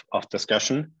level of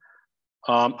discussion.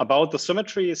 About the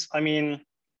symmetries, I mean,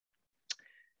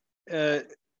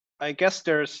 I guess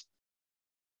there's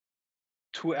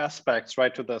two aspects,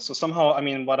 right, to this. So somehow, I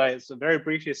mean, what I very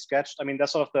briefly sketched, I mean,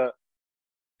 that's sort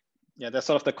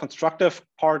of the constructive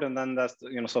part, and then there's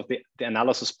sort of the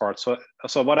analysis part. So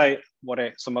what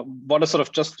is sort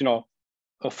of just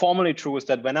formally true is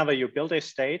that whenever you build a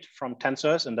state from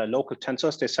tensors and the local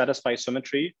tensors, they satisfy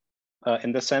symmetry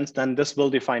in this sense, then this will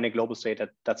define a global state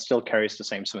that still carries the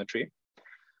same symmetry.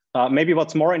 Maybe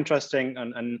what's more interesting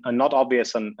and not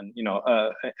obvious and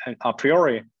a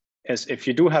priori is if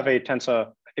you do have a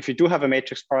tensor, if you do have a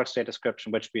matrix product state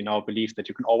description, which we now believe that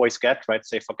you can always get, right,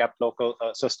 say for gapped local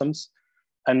systems,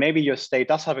 and maybe your state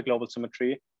does have a global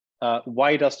symmetry,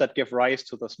 why does that give rise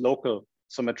to this local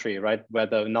symmetry, right, where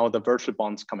now the virtual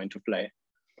bonds come into play?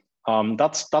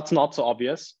 That's not so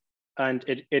obvious, and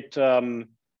it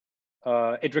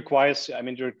requires, I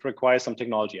mean, it requires some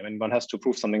technology. I mean, one has to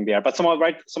prove something there, but somehow,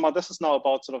 right, somehow this is now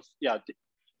about sort of, yeah,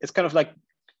 it's kind of like,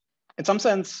 in some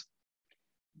sense,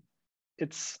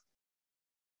 it's,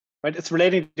 right, it's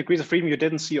relating to degrees of freedom you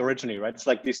didn't see originally, right? It's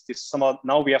like this somehow,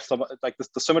 now we have some, like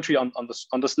the symmetry on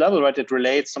this level, right? It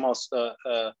relates somehow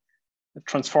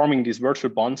transforming these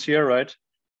virtual bonds here, right?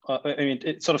 I mean,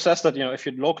 it sort of says that, if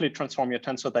you locally transform your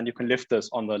tensor, then you can lift this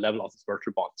on the level of these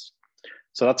virtual bonds.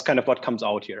 So that's kind of what comes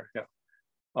out here. Yeah.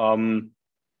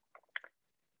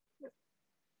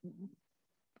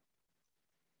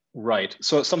 Right.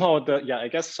 So somehow I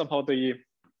guess somehow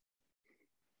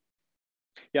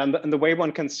and the way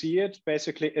one can see it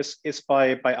basically is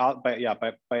by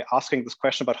asking this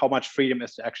question about how much freedom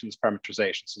is actually this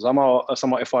parameterization. So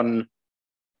somehow if one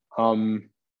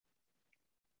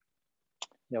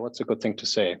what's a good thing to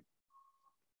say?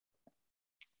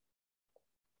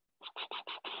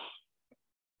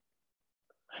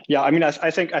 Yeah, I mean,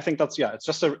 I think that's, yeah, it's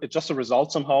just a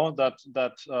result somehow that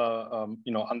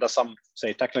under some,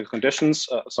 say, technical conditions,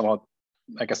 somehow,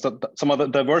 I guess some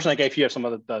of the version I gave here is some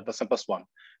of the simplest one.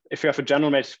 If you have a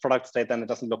general matrix product state, then it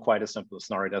doesn't look quite as simple as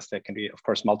scenario does. There can be, of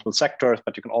course, multiple sectors,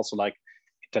 but you can also like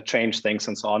interchange things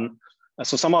and so on.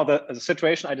 So somehow the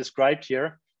situation I described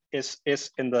here is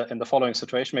in the following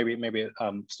situation. Maybe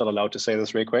I'm still allowed to say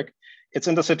this really quick. It's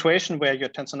in the situation where your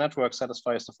tensor network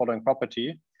satisfies the following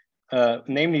property.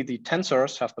 Namely, the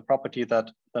tensors have the property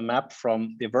that the map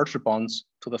from the virtual bonds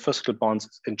to the physical bonds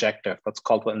is injective. That's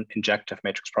called an injective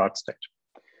matrix product state.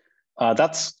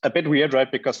 That's a bit weird,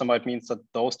 right? Because somehow it means that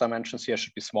those dimensions here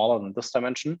should be smaller than this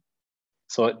dimension.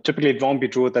 So typically it won't be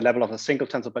true at the level of a single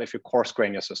tensor, but if you coarse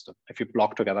grain your system, if you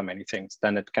block together many things,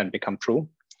 then it can become true.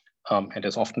 It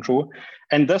is often true.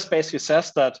 And this basically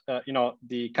says that,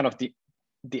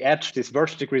 the edge, these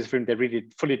virtual degrees of freedom, they really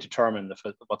fully determine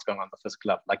what's going on at the physical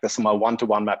level. Like there's some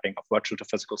one-to-one mapping of virtual to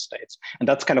physical states. And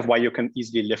that's kind of why you can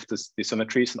easily lift these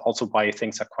symmetries, and also why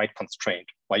things are quite constrained,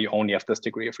 why you only have this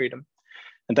degree of freedom.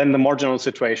 And then the more general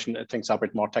situation, things are a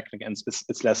bit more technical, and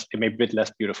it's less, it may be a bit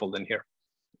less beautiful than here.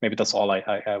 Maybe that's all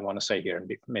I want to say here, and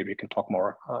maybe we can talk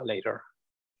more later.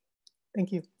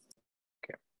 Thank you.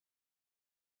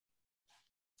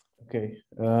 Okay.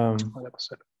 That was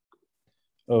it.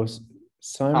 Oh,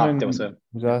 Simon was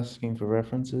asking for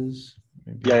references.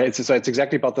 Maybe. Yeah, it's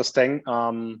exactly about this thing.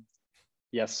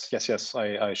 Yes,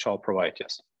 I shall provide,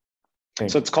 yes.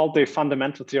 So it's called the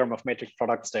fundamental theorem of matrix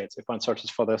product states. If one searches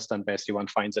for this, then basically one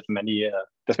finds it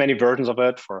there's many versions of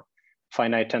it for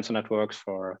finite tensor networks,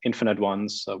 for infinite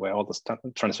ones, where all the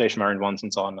translation variant ones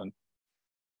and so on. And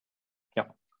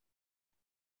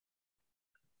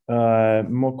yeah.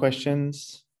 More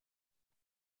questions?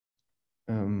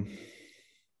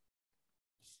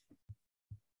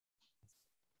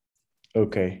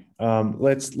 Okay,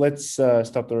 let's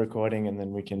stop the recording, and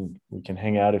then we can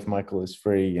hang out if Michael is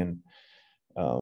free, and